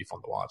won't even be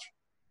fun to watch.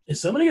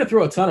 Is somebody going to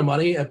throw a ton of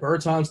money at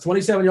Bertans?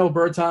 27-year-old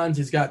Bertans,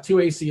 he's got 2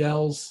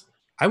 ACLs.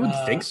 I would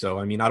think so.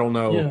 I mean, I don't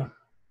know. Yeah.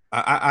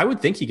 I would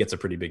think he gets a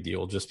pretty big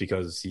deal just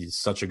because he's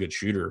such a good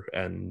shooter,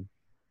 and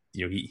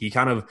he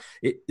kind of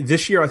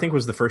this year I think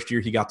was the first year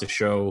he got to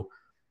show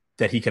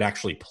that he could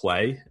actually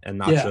play and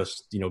not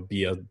just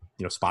be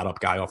a spot up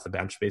guy off the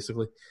bench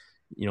basically.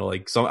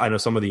 Like I know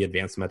some of the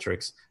advanced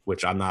metrics,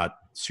 which I'm not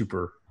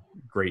super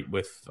great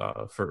with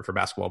for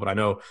basketball, but I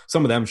know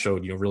some of them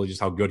showed really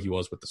just how good he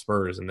was with the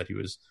Spurs and that he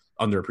was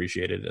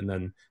underappreciated, and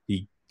then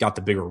he got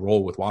the bigger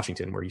role with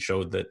Washington where he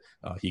showed that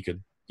he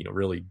could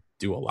really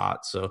do a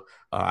lot. So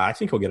I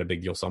think he'll get a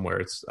big deal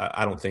somewhere.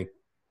 I don't think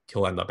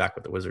he'll end up back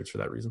with the Wizards for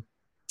that reason.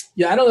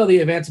 Yeah, I don't know the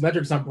advanced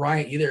metrics on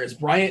Bryant either. Is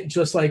Bryant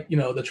just like the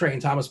Trae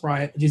and Thomas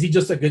Bryant? Is he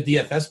just a good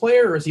DFS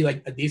player, or is he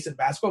like a decent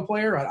basketball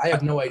player? I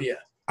have no idea.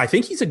 I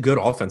think he's a good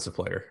offensive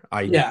player.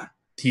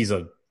 He's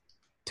a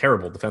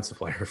terrible defensive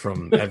player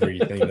from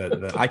everything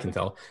that I can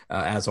tell,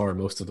 as are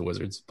most of the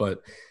Wizards.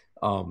 But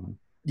I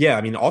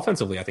mean,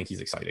 offensively, I think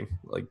he's exciting.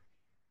 Like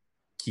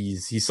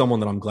he's someone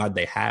that I'm glad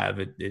they have.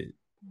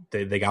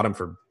 They got him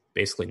for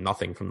basically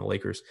nothing from the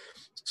Lakers.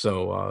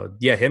 So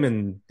him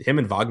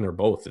and Wagner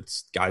both.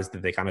 It's guys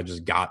that they kind of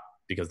just got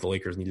because the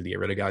Lakers needed to get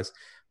rid of guys.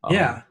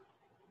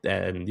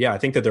 And I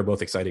think that they're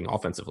both exciting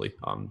offensively.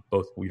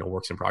 Both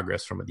works in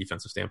progress from a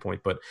defensive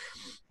standpoint, but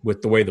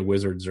with the way the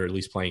Wizards are at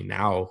least playing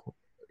now,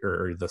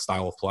 or the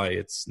style of play,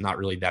 it's not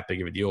really that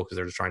big of a deal because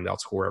they're just trying to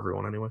outscore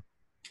everyone anyway.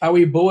 Are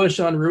we bullish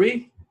on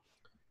Rui?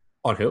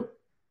 On who?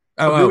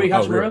 Rui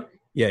Hachimura?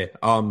 Yeah.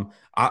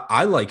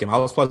 I like him. I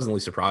was pleasantly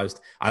surprised.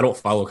 I don't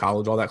follow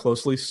college all that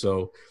closely,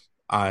 so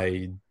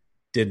I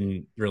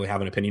didn't really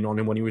have an opinion on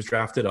him when he was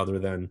drafted other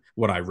than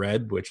what I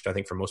read, which I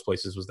think for most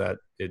places was that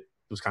it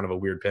was kind of a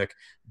weird pick,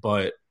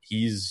 but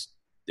he's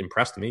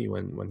impressed me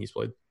when he's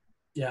played.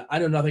 Yeah, I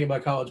know nothing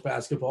about college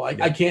basketball.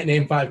 I can't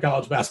name 5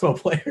 college basketball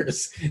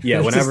players.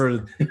 Yeah,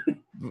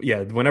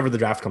 whenever the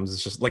draft comes,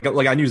 it's just like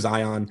I knew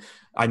Zion,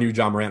 I knew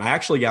John Morant. I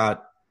actually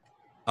got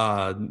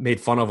made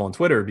fun of on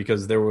Twitter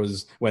because there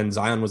was, when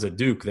Zion was at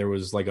Duke, there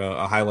was like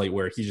a highlight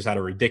where he just had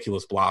a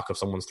ridiculous block of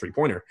someone's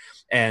 3-pointer,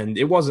 and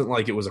it wasn't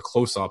like it was a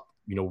close up.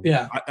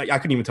 I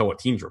couldn't even tell what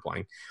teams were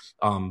playing,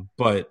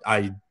 but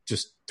I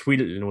just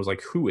tweeted and was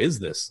like, "Who is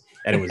this?"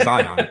 And it was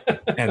Zion,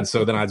 and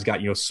so then I just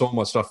got so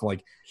much stuff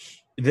like.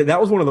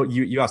 That was one of the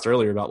you asked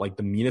earlier about like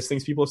the meanest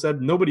things people have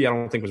said. Nobody I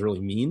don't think was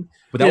really mean,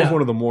 but that was one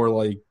of the more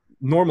like,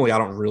 normally I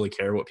don't really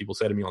care what people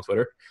say to me on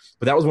Twitter,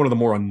 but that was one of the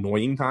more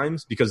annoying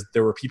times because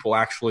there were people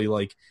actually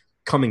like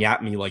coming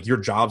at me like, your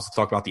job's to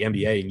talk about the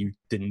NBA and you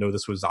didn't know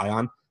this was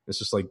Zion. It's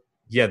just like,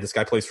 yeah, this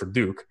guy plays for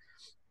Duke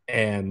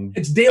and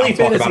it's daily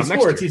fantasy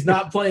sports. He's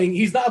not playing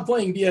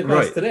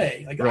DFS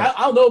today. Like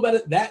I'll know about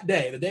it that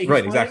day, the day he's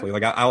playing. Exactly.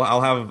 Like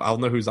I'll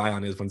know who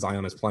Zion is when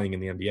Zion is playing in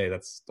the NBA.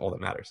 That's all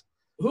that matters.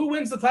 Who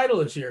wins the title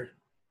this year?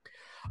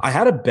 I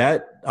had a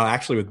bet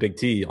actually with Big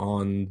T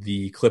on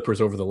the Clippers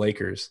over the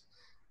Lakers,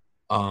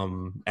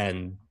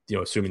 and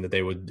assuming that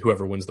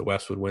whoever wins the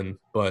West would win.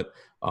 But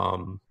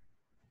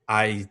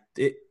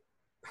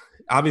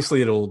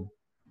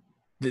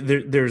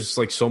there's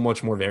like so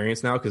much more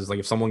variance now because like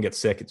if someone gets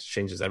sick, it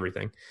changes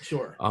everything.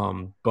 Sure.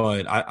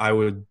 But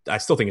I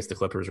still think it's the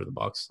Clippers or the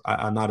Bucks.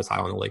 I'm not as high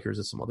on the Lakers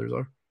as some others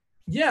are.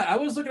 Yeah, I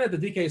was looking at the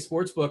DK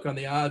Sportsbook on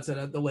the odds,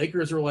 and the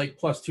Lakers were like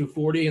plus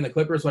 240, and the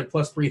Clippers were like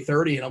plus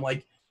 330, and I'm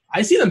like,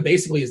 I see them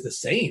basically as the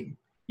same.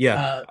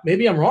 Yeah,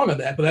 maybe I'm wrong on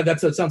that, but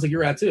that's what it sounds like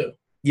you're at too.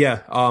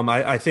 Yeah,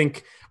 I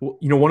think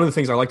one of the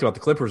things I liked about the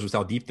Clippers was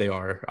how deep they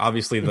are.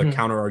 Obviously, the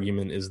counter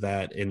argument is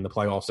that in the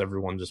playoffs,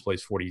 everyone just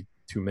plays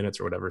 42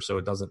 minutes or whatever, so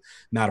it doesn't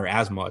matter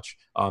as much.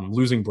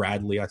 Losing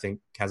Bradley, I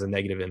think, has a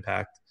negative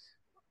impact.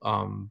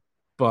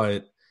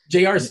 But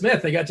J.R.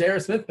 Smith, they got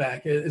J.R. Smith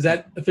back. Is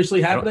that officially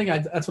happening?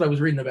 That's what I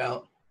was reading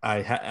about.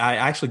 I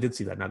actually did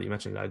see that. Now that you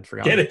mentioned it, I'd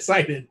forgotten. Get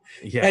excited.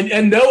 Yeah.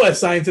 And Noah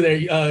signed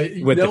today.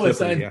 Noah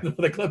signed for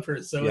the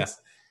Clippers. So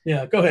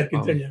go ahead,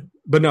 continue.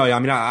 But no, I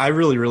mean, I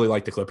really, really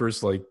like the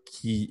Clippers. Like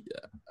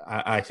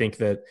I think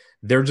that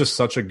they're just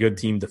such a good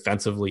team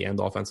defensively and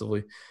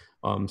offensively.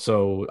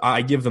 So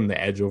I give them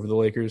the edge over the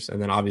Lakers.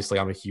 And then obviously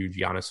I'm a huge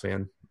Giannis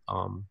fan.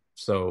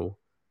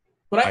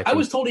 But I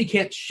was told he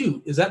can't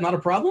shoot. Is that not a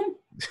problem?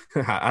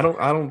 I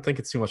don't think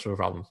it's too much of a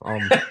problem.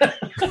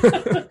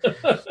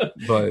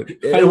 But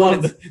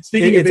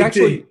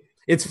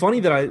it's funny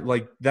that I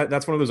like that.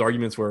 That's one of those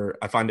arguments where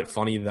I find it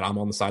funny that I'm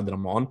on the side that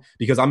I'm on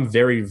because I'm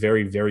very,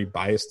 very, very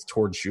biased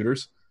towards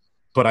shooters.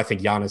 But I think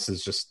Giannis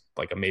is just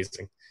like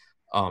amazing.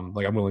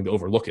 Like I'm willing to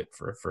overlook it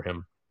for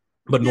him.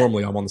 But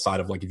normally I'm on the side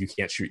of like, if you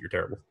can't shoot, you're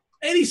terrible.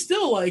 And he's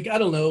still like, I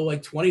don't know,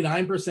 like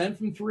 29%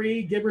 from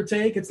three, give or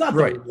take. It's not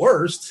the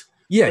worst.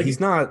 Yeah, like, he's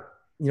not.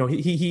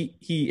 He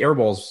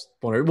airballs.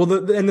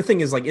 Well, and the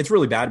thing is, like, it's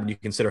really bad when you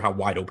consider how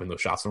wide open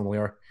those shots normally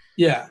are.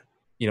 Yeah.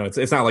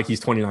 It's not like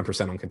he's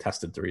 29% on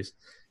contested threes.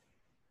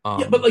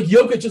 But like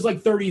Jokic is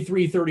like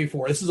 33,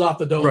 34. This is off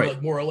the dome, right.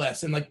 like more or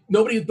less. And like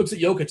nobody looks at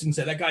Jokic and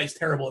say that guy's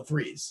terrible at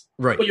threes.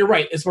 Right. But you're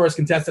right. As far as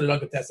contested and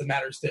uncontested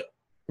matters too.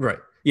 Right.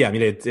 Yeah. I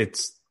mean,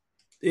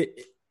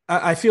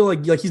 I feel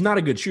like he's not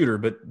a good shooter,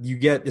 but you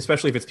get,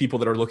 especially if it's people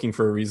that are looking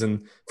for a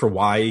reason for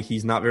why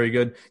he's not very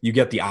good, you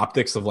get the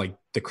optics of like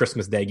the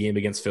Christmas Day game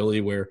against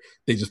Philly where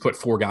they just put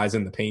four guys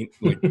in the paint,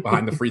 like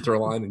behind the free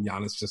throw line, and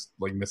Giannis just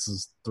like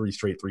misses 3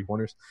 straight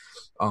 3-pointers.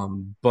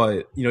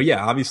 But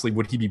obviously,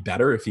 would he be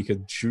better if he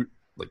could shoot?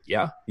 Like,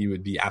 yeah, he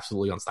would be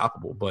absolutely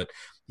unstoppable, but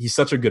he's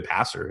such a good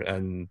passer,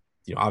 and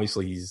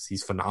obviously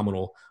he's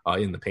phenomenal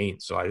in the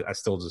paint. So I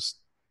still just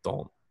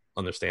don't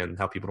understand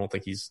how people don't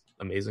think he's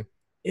amazing.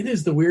 It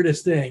is the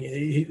weirdest thing.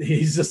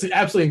 He's just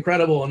absolutely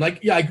incredible. And like,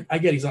 yeah, I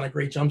get he's on a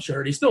great jump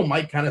shot. He still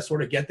might kind of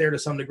sort of get there to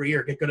some degree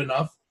or get good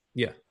enough.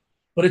 Yeah.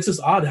 But it's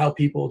just odd how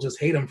people just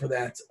hate him for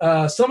that.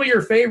 Some of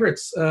your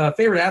favorites,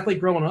 favorite athlete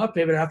growing up,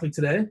 favorite athlete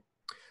today?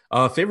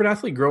 Favorite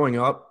athlete growing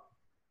up,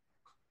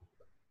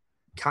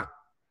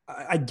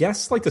 I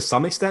guess like to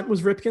some extent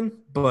was Ripken,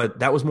 but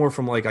that was more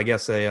from like, I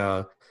guess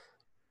it's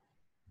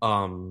Cal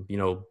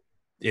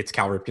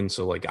Ripken.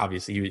 So like,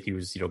 obviously he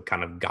was,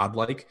 kind of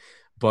godlike.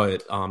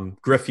 But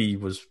Griffey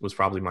was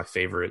probably my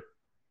favorite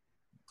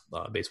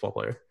baseball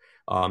player.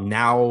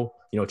 Now,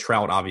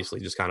 Trout obviously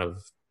just kind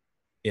of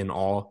in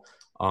awe.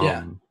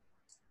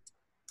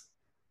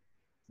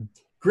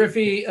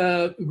 Griffey,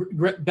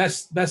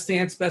 best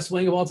stance, best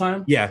swing of all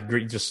time? Yeah,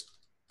 just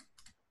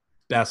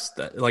best.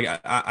 Like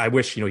I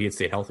wish, he had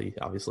stayed healthy,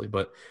 obviously.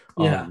 But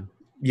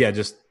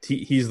just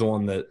he's the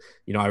one that,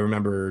 I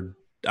remember.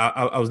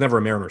 I was never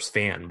a Mariners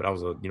fan, but I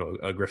was a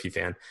Griffey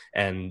fan,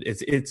 and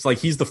it's like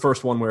he's the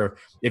first one where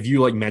if you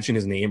like mention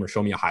his name or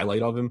show me a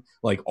highlight of him,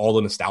 like all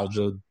the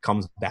nostalgia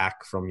comes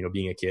back from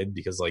being a kid,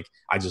 because like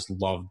I just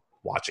loved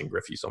watching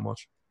Griffey so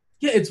much.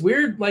 Yeah, it's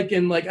weird. Like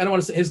in I don't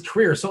want to say his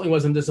career certainly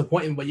wasn't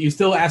disappointing, but you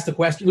still ask the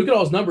question. Look at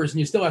all his numbers, and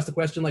you still ask the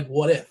question like,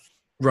 what if?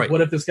 Right.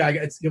 What if this guy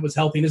was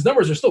healthy? And his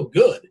numbers are still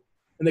good,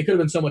 and they could have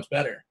been so much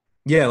better.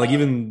 Yeah, like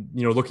even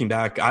looking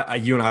back,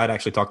 you and I had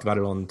actually talked about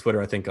it on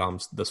Twitter. I think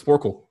the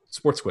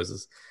sports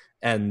quizzes,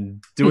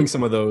 and doing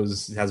some of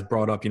those has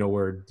brought up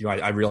where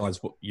I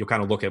realized you'll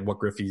kind of look at what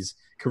Griffey's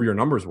career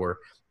numbers were,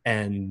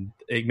 and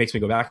it makes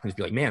me go back and just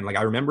be like, man, like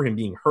I remember him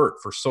being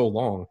hurt for so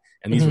long,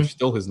 and these were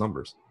still his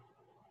numbers.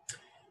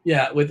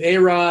 Yeah, with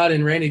A-Rod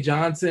and Randy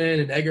Johnson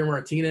and Edgar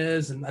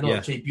Martinez, and I know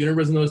Jay Buhner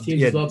was in those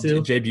teams as well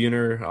too. Jay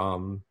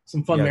Buhner,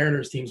 some fun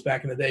Mariners teams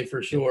back in the day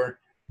for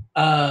sure.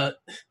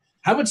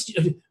 How much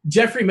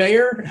Jeffrey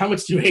Mayer? How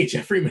much do you hate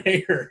Jeffrey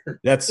Mayer?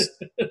 That's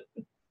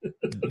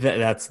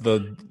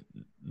the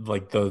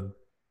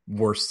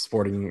worst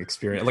sporting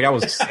experience. Like I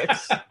was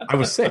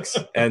six,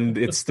 and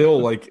it still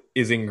like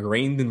is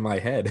ingrained in my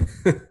head.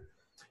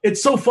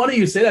 It's so funny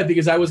you say that,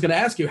 because I was going to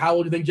ask you how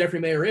old do you think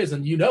Jeffrey Mayer is,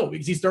 and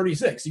because he's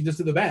 36. You just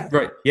did the math,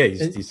 right? Yeah,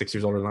 he's 6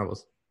 years older than I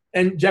was.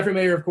 And Jeffrey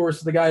Mayer, of course,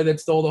 is the guy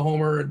that stole the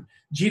homer, and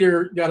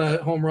Jeter got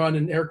a home run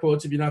in air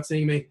quotes if you're not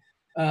seeing me.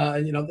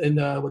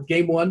 With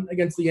game 1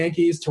 against the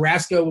Yankees,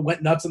 Tarasco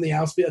went nuts in the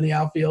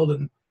outfield,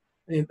 and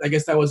I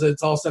guess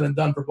it's all said and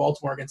done for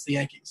Baltimore against the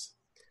Yankees.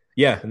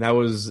 Yeah, and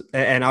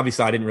and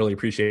obviously I didn't really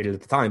appreciate it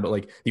at the time, but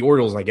like the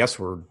Orioles, I guess,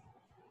 were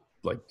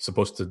like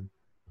supposed to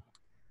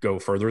go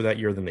further that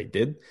year than they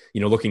did.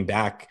 Looking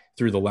back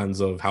through the lens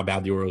of how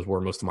bad the Orioles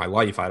were most of my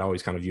life, I'd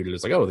always kind of viewed it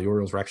as like, oh, the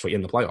Orioles were actually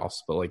in the playoffs,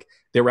 but like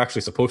they were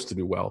actually supposed to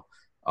do well.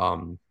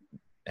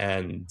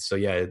 And so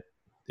yeah,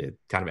 it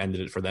kind of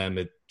ended it for them.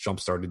 It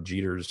jump-started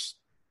Jeter's,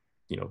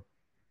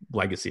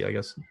 legacy, I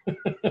guess.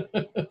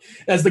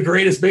 As the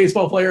greatest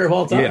baseball player of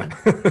all time.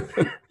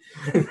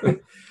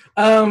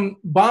 Yeah.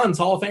 Bonds,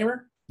 Hall of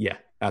Famer? Yeah,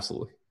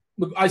 absolutely.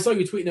 I saw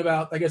you tweeting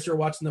about, I guess you're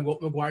watching the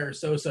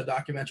McGuire-Sosa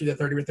documentary, the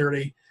 30 for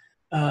 30.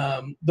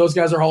 Those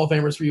guys are Hall of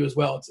Famers for you as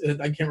well. I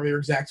can't remember your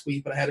exact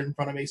tweet, but I had it in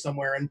front of me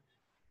somewhere. And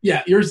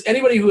yeah,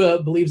 anybody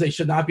who believes they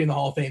should not be in the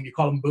Hall of Fame, you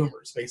call them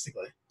boomers,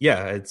 basically.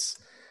 Yeah,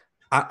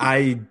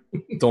 I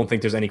don't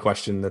think there's any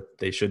question that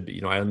they should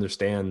be. I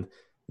understand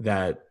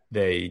that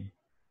they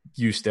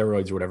use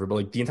steroids or whatever, but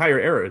like the entire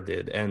era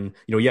did. And,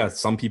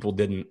 some people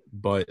didn't,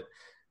 but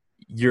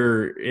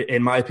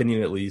in my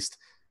opinion, at least,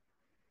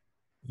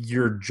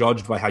 you're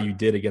judged by how you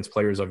did against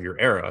players of your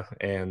era.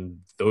 And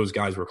those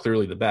guys were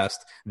clearly the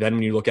best. Then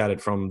when you look at it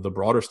from the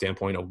broader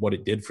standpoint of what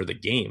it did for the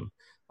game,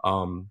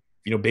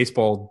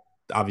 baseball,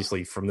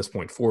 obviously from this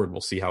point forward,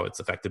 we'll see how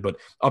it's affected, but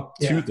up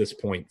to this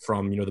point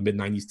from, the mid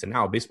 90s to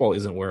now, baseball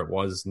isn't where it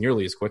was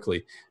nearly as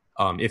quickly.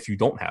 If you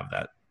don't have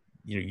that,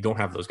 you don't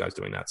have those guys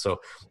doing that.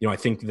 So, I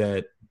think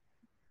that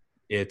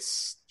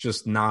it's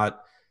just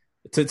not,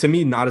 to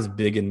me, not as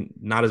big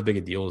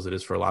a deal as it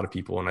is for a lot of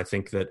people. And I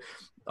think that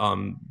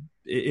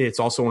it's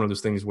also one of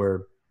those things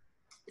where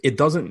it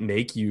doesn't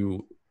make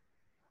you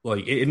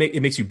like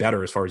it makes you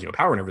better as far as,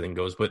 power and everything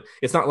goes. But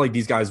it's not like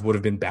these guys would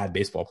have been bad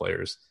baseball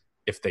players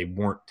if they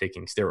weren't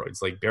taking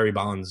steroids. Like Barry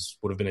Bonds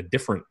would have been a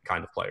different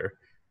kind of player.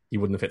 He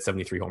wouldn't have hit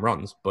 73 home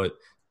runs, but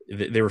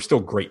they were still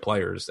great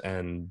players,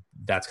 and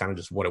that's kind of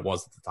just what it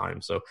was at the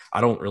time. So I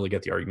don't really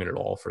get the argument at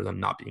all for them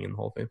not being in the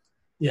Hall of Fame.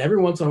 Yeah,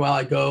 every once in a while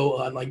I go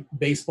on like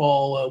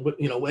baseball,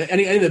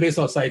 any of the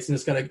baseball sites and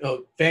just kind of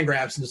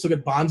Fangraphs and just look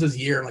at Bonds'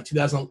 year in like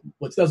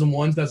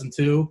 2001,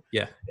 2002.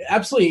 Yeah,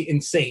 absolutely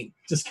insane,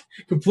 just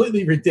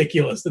completely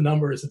ridiculous. The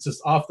numbers, it's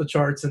just off the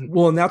charts.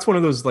 And that's one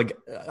of those, like,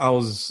 I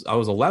was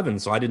 11,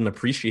 so I didn't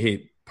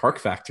appreciate park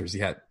factors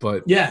yet.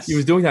 But yes, he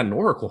was doing that in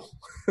Oracle.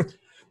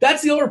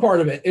 That's the other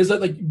part of it, is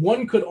that, like,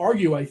 one could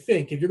argue, I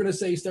think, if you're going to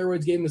say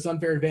steroids gave him this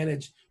unfair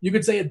advantage, you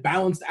could say it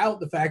balanced out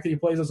the fact that he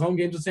plays his home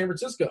games in San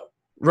Francisco.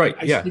 Right,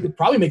 yeah. You could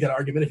probably make that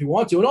argument if you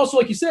want to. And also,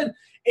 like you said,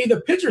 the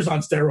pitcher's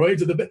on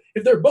steroids.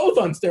 If they're both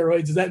on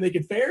steroids, does that make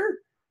it fair?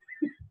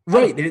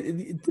 Right.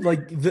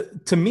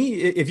 To me,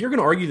 if you're going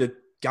to argue that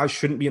guys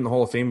shouldn't be in the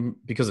Hall of Fame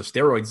because of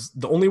steroids,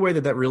 the only way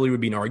that really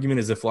would be an argument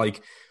is if,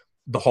 like,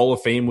 the Hall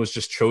of Fame was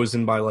just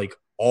chosen by, like,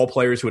 all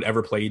players who had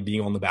ever played being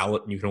on the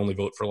ballot, and you can only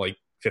vote for, like,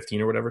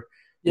 15 or whatever.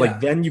 Yeah. Like,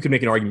 then you can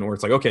make an argument where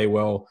it's like, okay,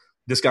 well,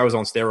 this guy was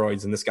on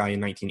steroids and this guy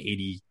in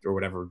 1980 or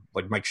whatever,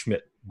 like Mike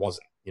Schmidt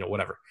wasn't,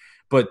 whatever.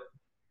 But,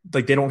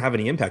 like, they don't have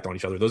any impact on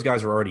each other. Those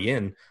guys are already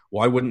in.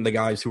 Why wouldn't the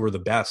guys who were the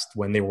best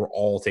when they were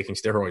all taking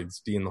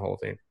steroids be in the Hall of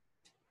Fame?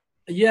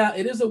 Yeah,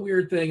 it is a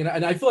weird thing.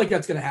 And I feel like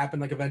that's going to happen.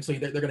 Like, eventually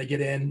they're going to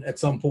get in at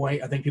some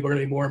point. I think people are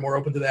going to be more and more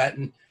open to that.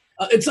 And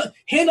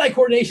hand-eye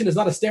coordination is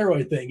not a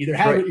steroid thing. Either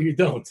have it or you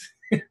don't.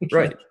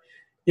 Right.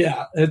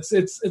 Yeah,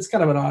 it's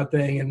kind of an odd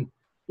thing. And,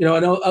 I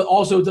know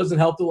also it doesn't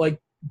help that, like,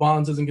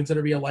 Bonds isn't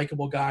considered to be a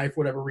likable guy for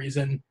whatever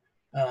reason.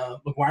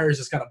 McGuire's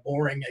just kind of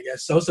boring, I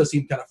guess. Sosa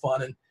seemed kind of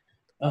fun. And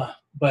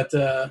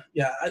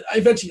yeah, I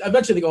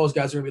eventually think all those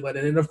guys are going to be let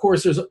in. And, of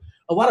course, there's a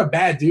lot of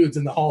bad dudes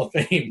in the Hall of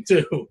Fame,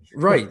 too.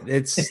 Right.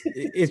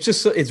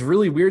 It's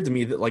really weird to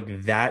me that,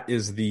 like, that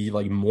is the,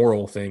 like,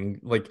 moral thing.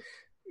 Like,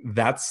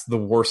 that's the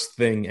worst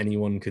thing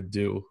anyone could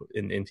do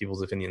in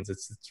people's opinions.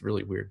 It's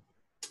really weird.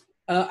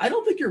 I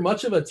don't think you're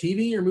much of a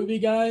TV or movie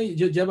guy.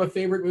 Do you have a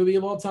favorite movie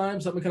of all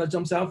time? Something kind of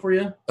jumps out for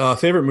you?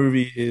 Favorite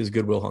movie is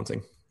Good Will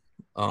Hunting.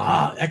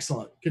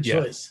 Excellent. Good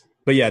choice.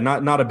 But yeah,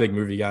 not a big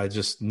movie guy.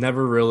 Just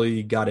never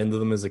really got into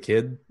them as a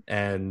kid.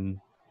 And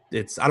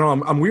I don't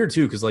know, I'm weird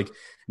too, because, like,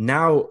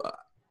 now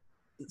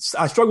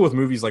I struggle with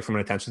movies, like, from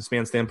an attention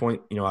span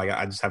standpoint.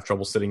 I just have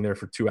trouble sitting there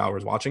for 2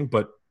 hours watching.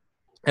 But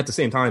at the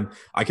same time,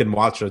 I can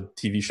watch a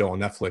TV show on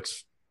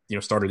Netflix,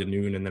 started at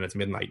noon and then it's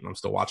midnight and I'm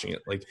still watching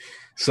it. Like,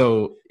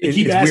 so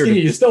keep asking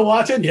you still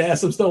watching?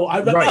 Yes, I've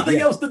got nothing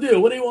else to do.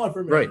 What do you want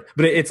from me? Right.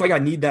 But it's like, I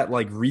need that,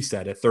 like,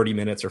 reset at 30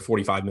 minutes or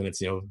 45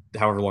 minutes,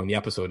 however long the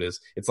episode is.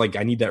 It's like,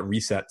 I need that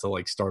reset to,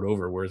 like, start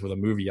over. Whereas with a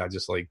movie, I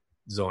just, like,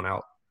 zone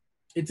out.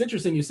 It's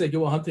interesting you say Good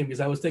Will Hunting, because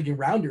I was thinking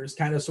Rounders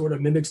kind of sort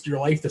of mimics your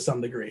life to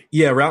some degree.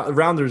 Yeah.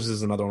 Rounders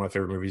is another one of my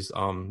favorite movies.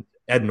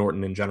 Ed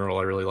Norton in general,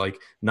 I really like.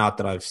 Not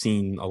that I've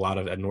seen a lot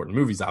of Ed Norton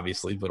movies,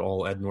 obviously, but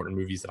all Ed Norton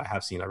movies that I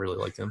have seen, I really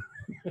liked him.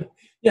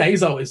 Yeah,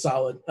 he's always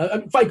solid.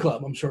 Fight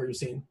Club, I'm sure you've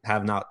seen.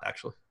 Have not,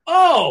 actually.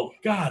 Oh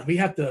God, we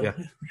have to.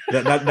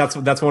 Yeah.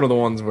 That's one of the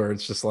ones where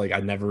it's just like, I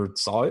never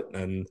saw it,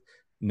 and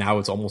now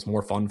it's almost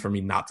more fun for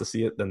me not to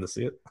see it than to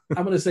see it.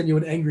 I'm going to send you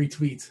an angry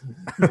tweet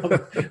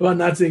about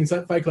not seeing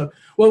Fight Club.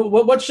 Well,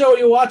 what show are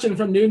you watching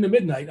from noon to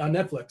midnight on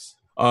Netflix?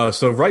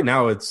 So right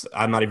now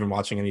I'm not even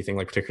watching anything,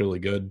 like, particularly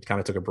good. Kind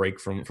of took a break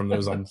from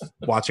those. I'm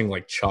watching,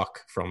 like,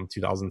 Chuck from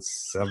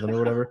 2007 or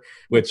whatever,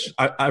 which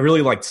I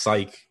really liked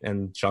Psych,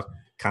 and Chuck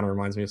kind of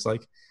reminds me of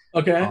Psych.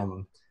 Okay.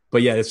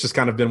 But yeah, it's just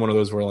kind of been one of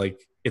those where,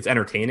 like, it's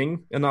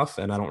entertaining enough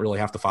and I don't really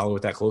have to follow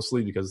it that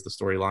closely because the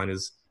storyline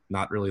is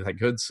not really that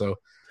good. So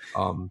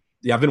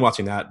yeah, I've been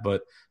watching that,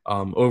 but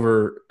I'm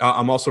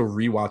also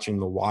rewatching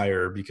The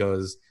Wire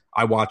because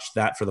I watched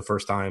that for the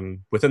first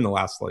time within the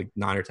last, like,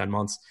 9 or 10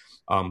 months.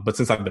 But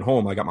since I've been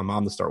home, I got my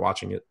mom to start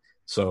watching it.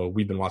 So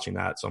we've been watching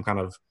that. So I'm kind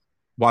of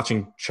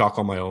watching Chuck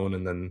on my own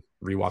and then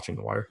rewatching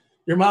The Wire.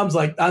 Your mom's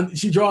like,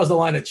 she draws the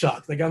line at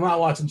Chuck. Like, I'm not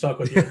watching Chuck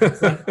with you.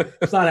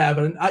 It's not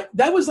happening.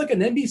 That was like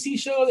an NBC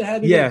show that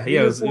had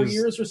it was 4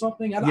 years or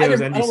something. It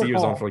was NBC. It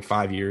was on for like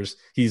 5 years.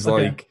 He's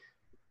like,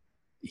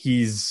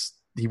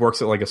 he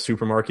works at, like, a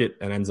supermarket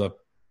and ends up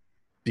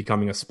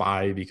becoming a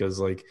spy because,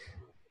 like,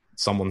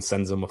 someone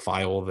sends him a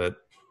file that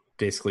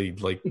basically,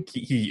 like,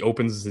 he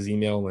opens his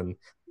email and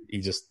he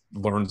just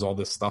learns all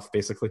this stuff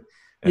basically.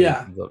 And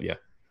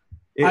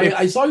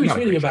I saw you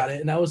tweeting about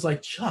it, and I was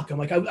like, Chuck. I'm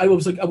like, I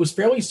was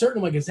fairly certain.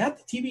 I'm like, is that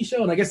the TV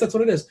show? And I guess that's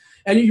what it is.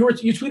 And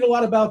you tweet a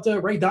lot about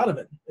Ray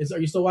Donovan. Are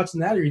you still watching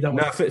that, or are you done?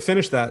 No,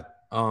 finished that.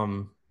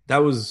 That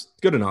was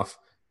good enough.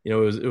 It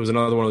was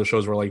another one of the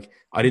shows where, like,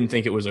 I didn't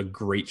think it was a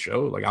great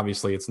show. Like,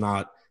 obviously, it's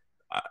not.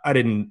 I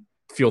didn't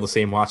feel the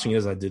same watching it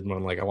as I did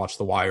when, like, I watched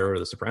The Wire or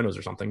The Sopranos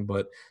or something.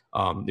 But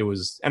it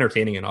was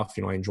entertaining enough.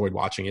 I enjoyed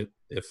watching it.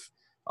 If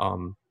I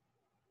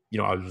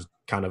was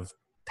kind of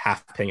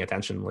half paying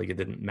attention, like, it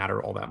didn't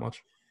matter all that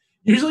much.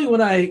 Usually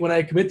when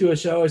I commit to a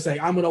show, I say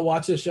I'm going to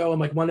watch this show. I'm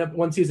like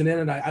one season in,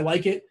 and I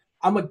like it.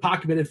 I'm like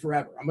pot committed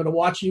forever. I'm going to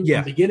watch you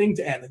from beginning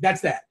to end.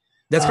 That's that.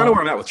 That's kind of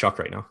where I'm at with Chuck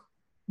right now.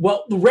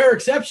 Well, the rare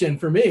exception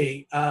for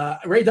me,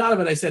 Ray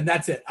Donovan, I said,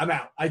 that's it. I'm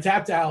out. I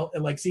tapped out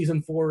at like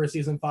season 4 or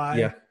season 5.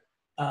 Yeah.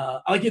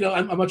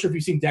 I'm not sure if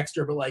you've seen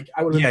Dexter, but like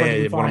I would have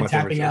been fine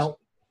tapping out.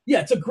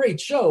 Yeah, it's a great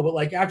show, but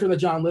like after the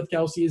John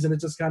Lithgow season, it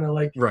just kind of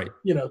like,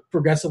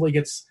 progressively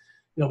gets,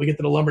 we get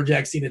to the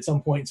lumberjack scene at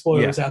some point.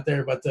 Spoilers out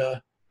there, but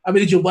I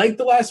mean, did you like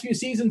the last few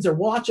seasons? They're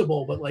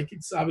watchable, but like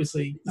it's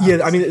obviously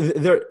I mean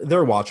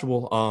they're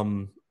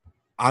watchable.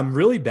 I'm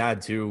really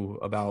bad too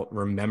about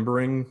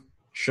remembering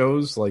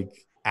shows like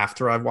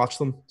after I've watched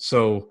them.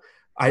 So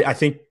I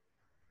think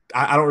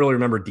I don't really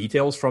remember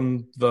details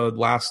from the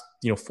last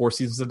 4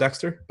 seasons of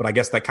Dexter, but I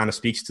guess that kind of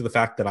speaks to the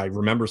fact that I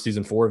remember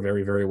season 4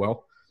 very, very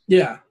well.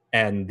 Yeah.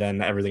 And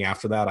then everything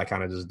after that, I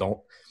kind of just don't.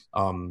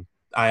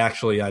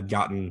 I'd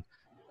gotten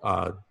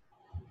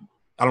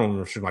I don't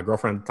remember if she was my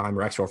girlfriend at the time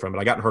or ex-girlfriend, but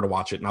I gotten her to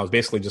watch it. And I was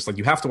basically just like,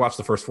 you have to watch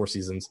the first 4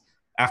 seasons.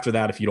 After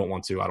that, if you don't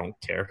want to, I don't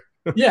care.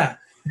 Yeah.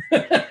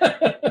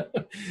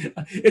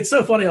 It's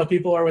so funny how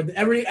people are with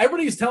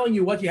everybody's telling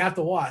you what you have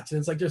to watch. And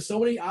it's like, there's so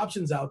many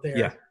options out there.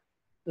 Yeah.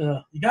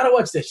 You got to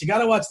watch this. You got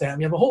to watch that.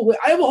 I have a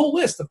whole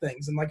list of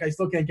things. And like, I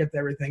still can't get to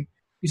everything.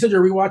 You said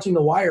you're rewatching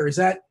The Wire. Is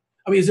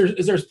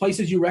there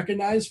places you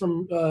recognize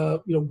from,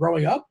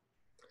 growing up?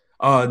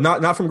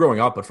 Not from growing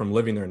up, but from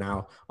living there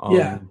now.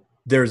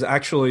 There's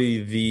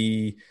actually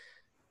the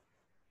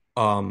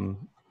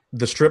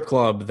strip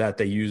club that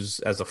they use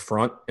as a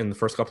front in the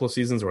first couple of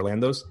seasons,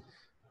 Orlando's,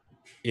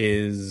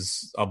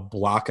 is a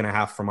block and a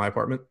half from my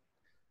apartment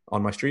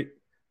on my street.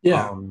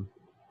 Yeah.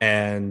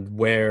 And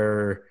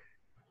where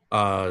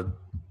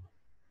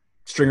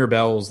Stringer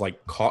Bell's like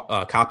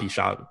copy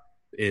shop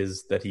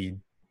is that he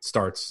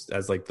starts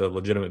as like the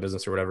legitimate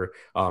business or whatever,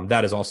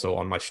 that is also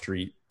on my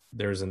street.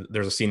 There's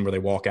a scene where they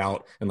walk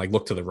out and like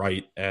look to the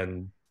right,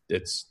 and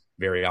it's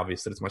very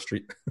obvious that it's my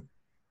street.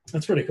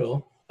 That's pretty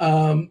cool.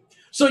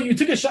 So you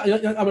took a shot.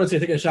 I'm going to say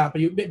take a shot,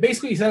 but you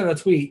basically said in a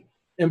tweet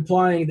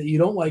implying that you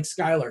don't like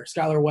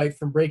Skylar White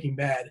from Breaking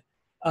Bad.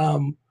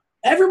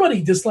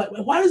 Everybody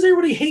why does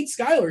everybody hate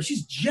Skylar?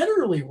 She's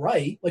generally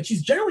right. Like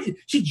she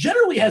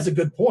generally has a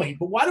good point,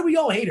 but why do we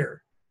all hate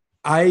her?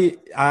 I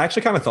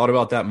actually kind of thought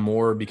about that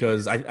more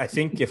because I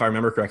think if I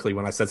remember correctly,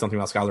 when I said something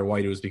about Skylar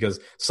White, it was because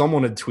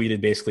someone had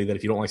tweeted basically that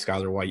if you don't like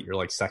Skylar White, you're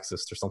like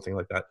sexist or something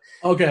like that.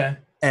 Okay.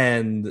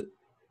 And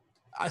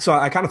so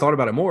I kind of thought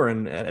about it more,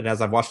 and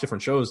as I've watched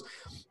different shows,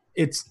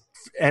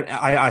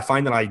 I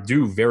find that I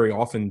do very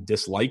often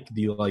dislike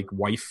the like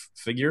wife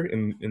figure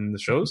in the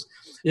shows.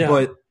 Yeah.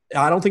 But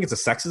I don't think it's a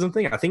sexism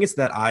thing. I think it's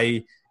that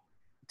I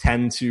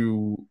tend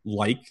to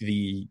like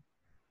the,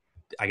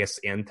 I guess,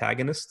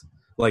 antagonist.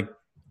 Like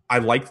I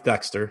liked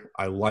Dexter.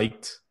 I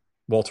liked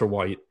Walter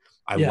White.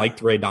 I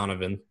liked Ray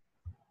Donovan.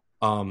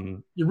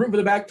 You root for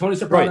the back, Tony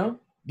Soprano? Right.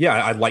 Yeah,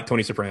 I like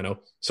Tony Soprano.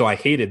 So I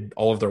hated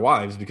all of their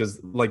wives because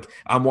like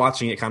I'm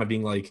watching it kind of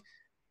being like,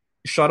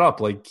 shut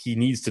up. Like he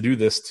needs to do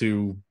this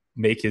to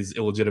make his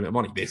illegitimate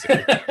money,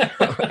 basically.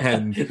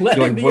 And let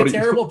him be a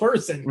terrible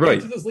person. Right.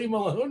 Can't you just leave him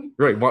alone?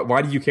 Right.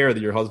 Why do you care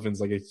that your husband's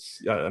like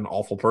an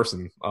awful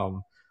person?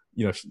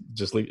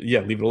 Just leave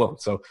it alone.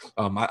 So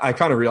I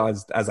kind of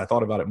realized as I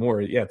thought about it more,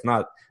 it's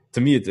not,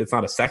 to me, it's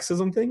not a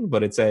sexism thing,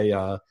 but it's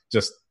a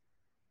just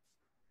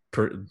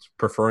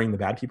preferring the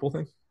bad people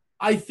thing.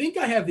 I think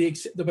I have the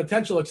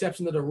potential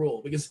exception to the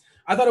rule because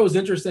I thought it was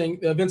interesting.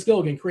 Vince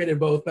Gilligan created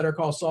both Better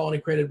Call Saul and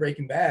he created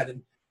Breaking Bad.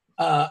 And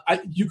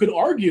you could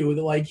argue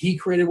that like he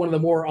created one of the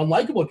more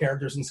unlikable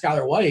characters in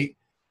Skylar White,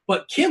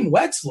 but Kim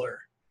Wexler,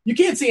 you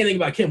can't say anything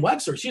about Kim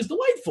Wexler. She's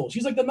delightful.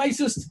 She's like the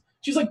nicest.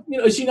 She's like,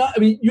 is she not? I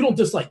mean, you don't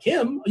dislike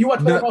Kim. You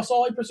watch Better Call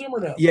Saul, I presume, or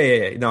no?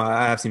 Yeah. No,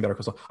 I have seen Better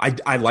Call Saul.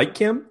 I like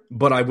Kim,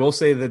 but I will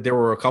say that there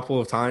were a couple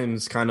of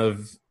times kind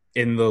of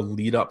in the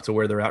lead up to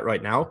where they're at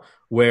right now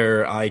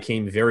where I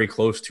came very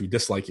close to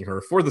disliking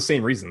her for the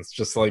same reasons,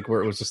 just like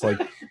where it was just like,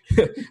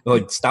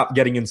 like stop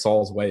getting in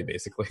Saul's way,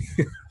 basically.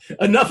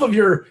 Enough of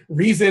your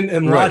reason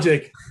and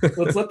logic. Right.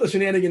 Let's let the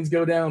shenanigans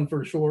go down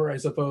for sure, I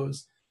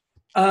suppose.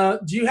 Do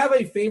you have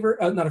a favorite?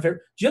 Not a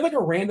favorite. Do you have like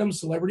a random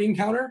celebrity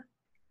encounter?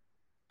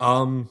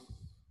 No,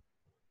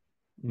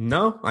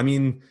 I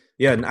mean,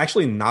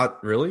 actually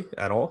not really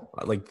at all.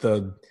 Like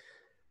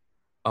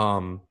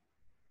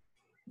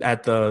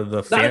at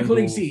the not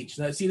including Siege.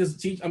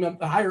 Siege. I'm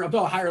a higher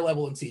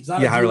level in Siege.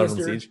 Not higher level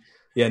in Siege.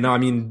 Yeah, no, I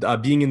mean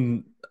being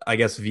in, I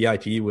guess,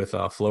 VIP with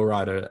Flo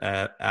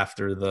Rida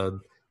after the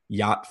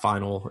yacht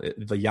final,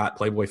 the yacht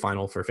Playboy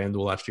final for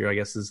FanDuel last year, I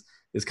guess is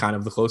kind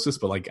of the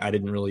closest. But like I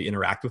didn't really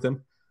interact with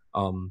him.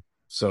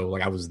 So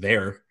like I was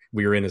there.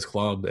 We were in his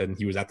club and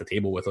he was at the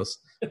table with us.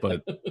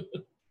 But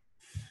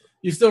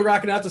you still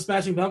rocking out to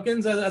Smashing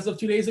Pumpkins as of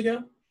 2 days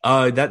ago?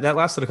 That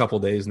lasted a couple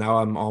of days. Now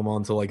I'm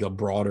on to like a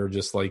broader,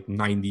 just like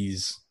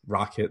 90s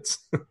rock hits.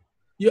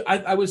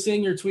 I was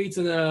seeing your tweets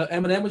and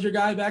Eminem was your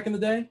guy back in the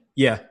day?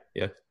 Yeah.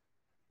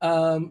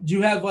 Do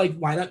you have like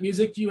lineup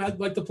music? Do you have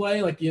like to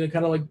play? Like,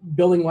 kind of like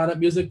building lineup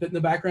music in the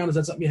background? Is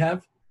that something you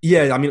have?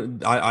 Yeah, I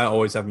mean, I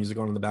always have music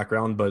on in the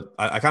background, but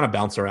I kind of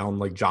bounce around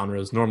like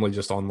genres, normally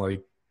just on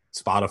like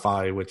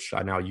Spotify, which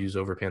I now use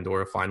over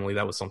Pandora. Finally,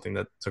 that was something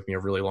that took me a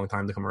really long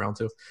time to come around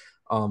to.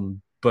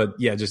 But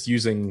yeah, just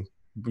using,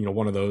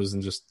 one of those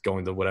and just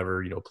going to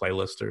whatever,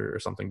 playlist or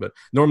something, but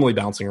normally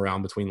bouncing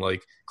around between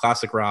like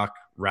classic rock,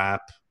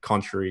 rap,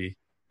 country,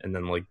 and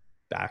then like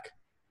back.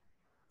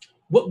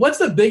 What's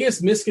the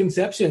biggest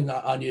misconception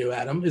on you,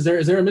 Adam? Is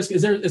there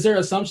an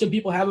assumption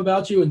people have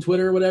about you in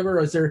Twitter or whatever?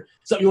 Or is there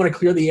something you want to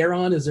clear the air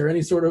on? Is there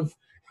any sort of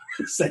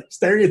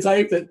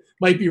stereotype that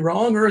might be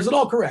wrong, or is it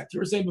all correct?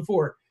 You were saying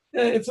before,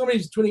 if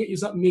somebody's tweeting at you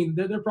something mean,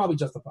 they're probably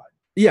justified.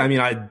 Yeah, I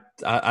mean,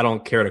 I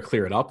don't care to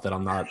clear it up that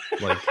I'm not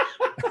like.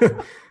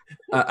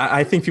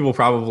 I think people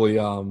probably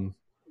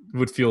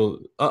would feel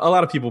a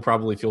lot of people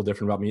probably feel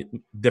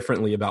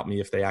differently about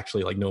me if they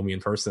actually like know me in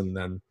person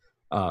than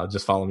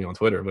just follow me on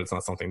Twitter. But it's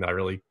not something that I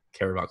really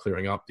care about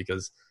clearing up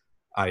because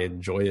I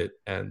enjoy it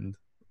and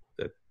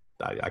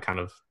I kind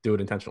of do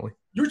it intentionally.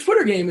 Your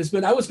Twitter game has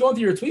been, I was going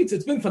through your tweets,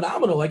 it's been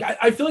phenomenal. Like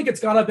I feel like it's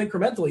gone up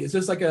incrementally. Is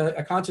this like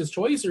a conscious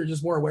choice, or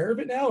just more aware of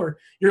it now, or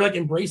you're like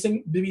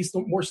embracing maybe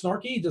more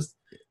snarky? Just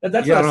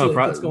that's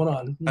what's going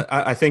on.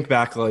 I think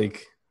back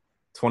like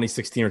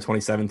 2016 or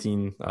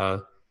 2017,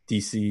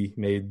 DC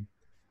made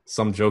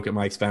some joke at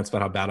my expense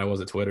about how bad I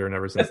was at Twitter, and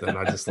ever since then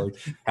I just like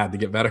had to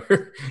get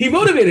better. He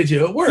motivated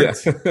you. It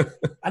worked. Yeah.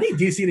 I need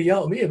DC to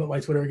yell at me about my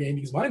Twitter game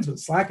because mine's been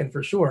slacking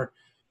for sure.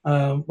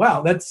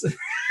 Wow, that's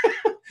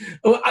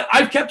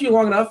I've kept you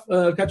long enough.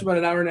 Kept you about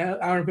an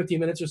hour and 15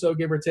 minutes or so,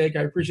 give or take.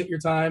 I appreciate your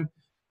time.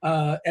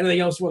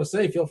 Anything else you want to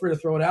say, feel free to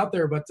throw it out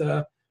there. But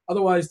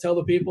otherwise, tell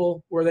the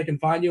people where they can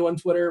find you on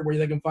Twitter, where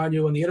they can find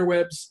you on the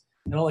interwebs,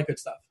 and all that good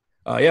stuff.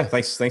 Yeah,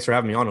 thanks for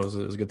having me on. It was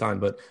a good time.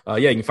 But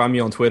yeah, you can find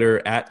me on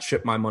Twitter at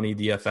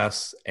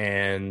ShipMyMoneyDFS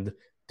and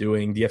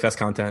doing DFS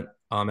content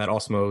at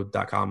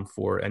Awesemo.com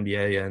for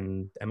NBA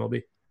and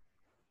MLB.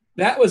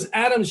 That was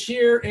Adam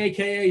Scheer,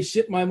 a.k.a.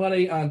 Ship My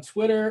Money on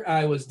Twitter.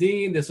 I was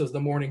Dean. This was The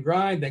Morning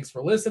Grind. Thanks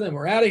for listening.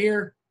 We're out of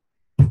here.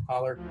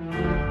 Holler.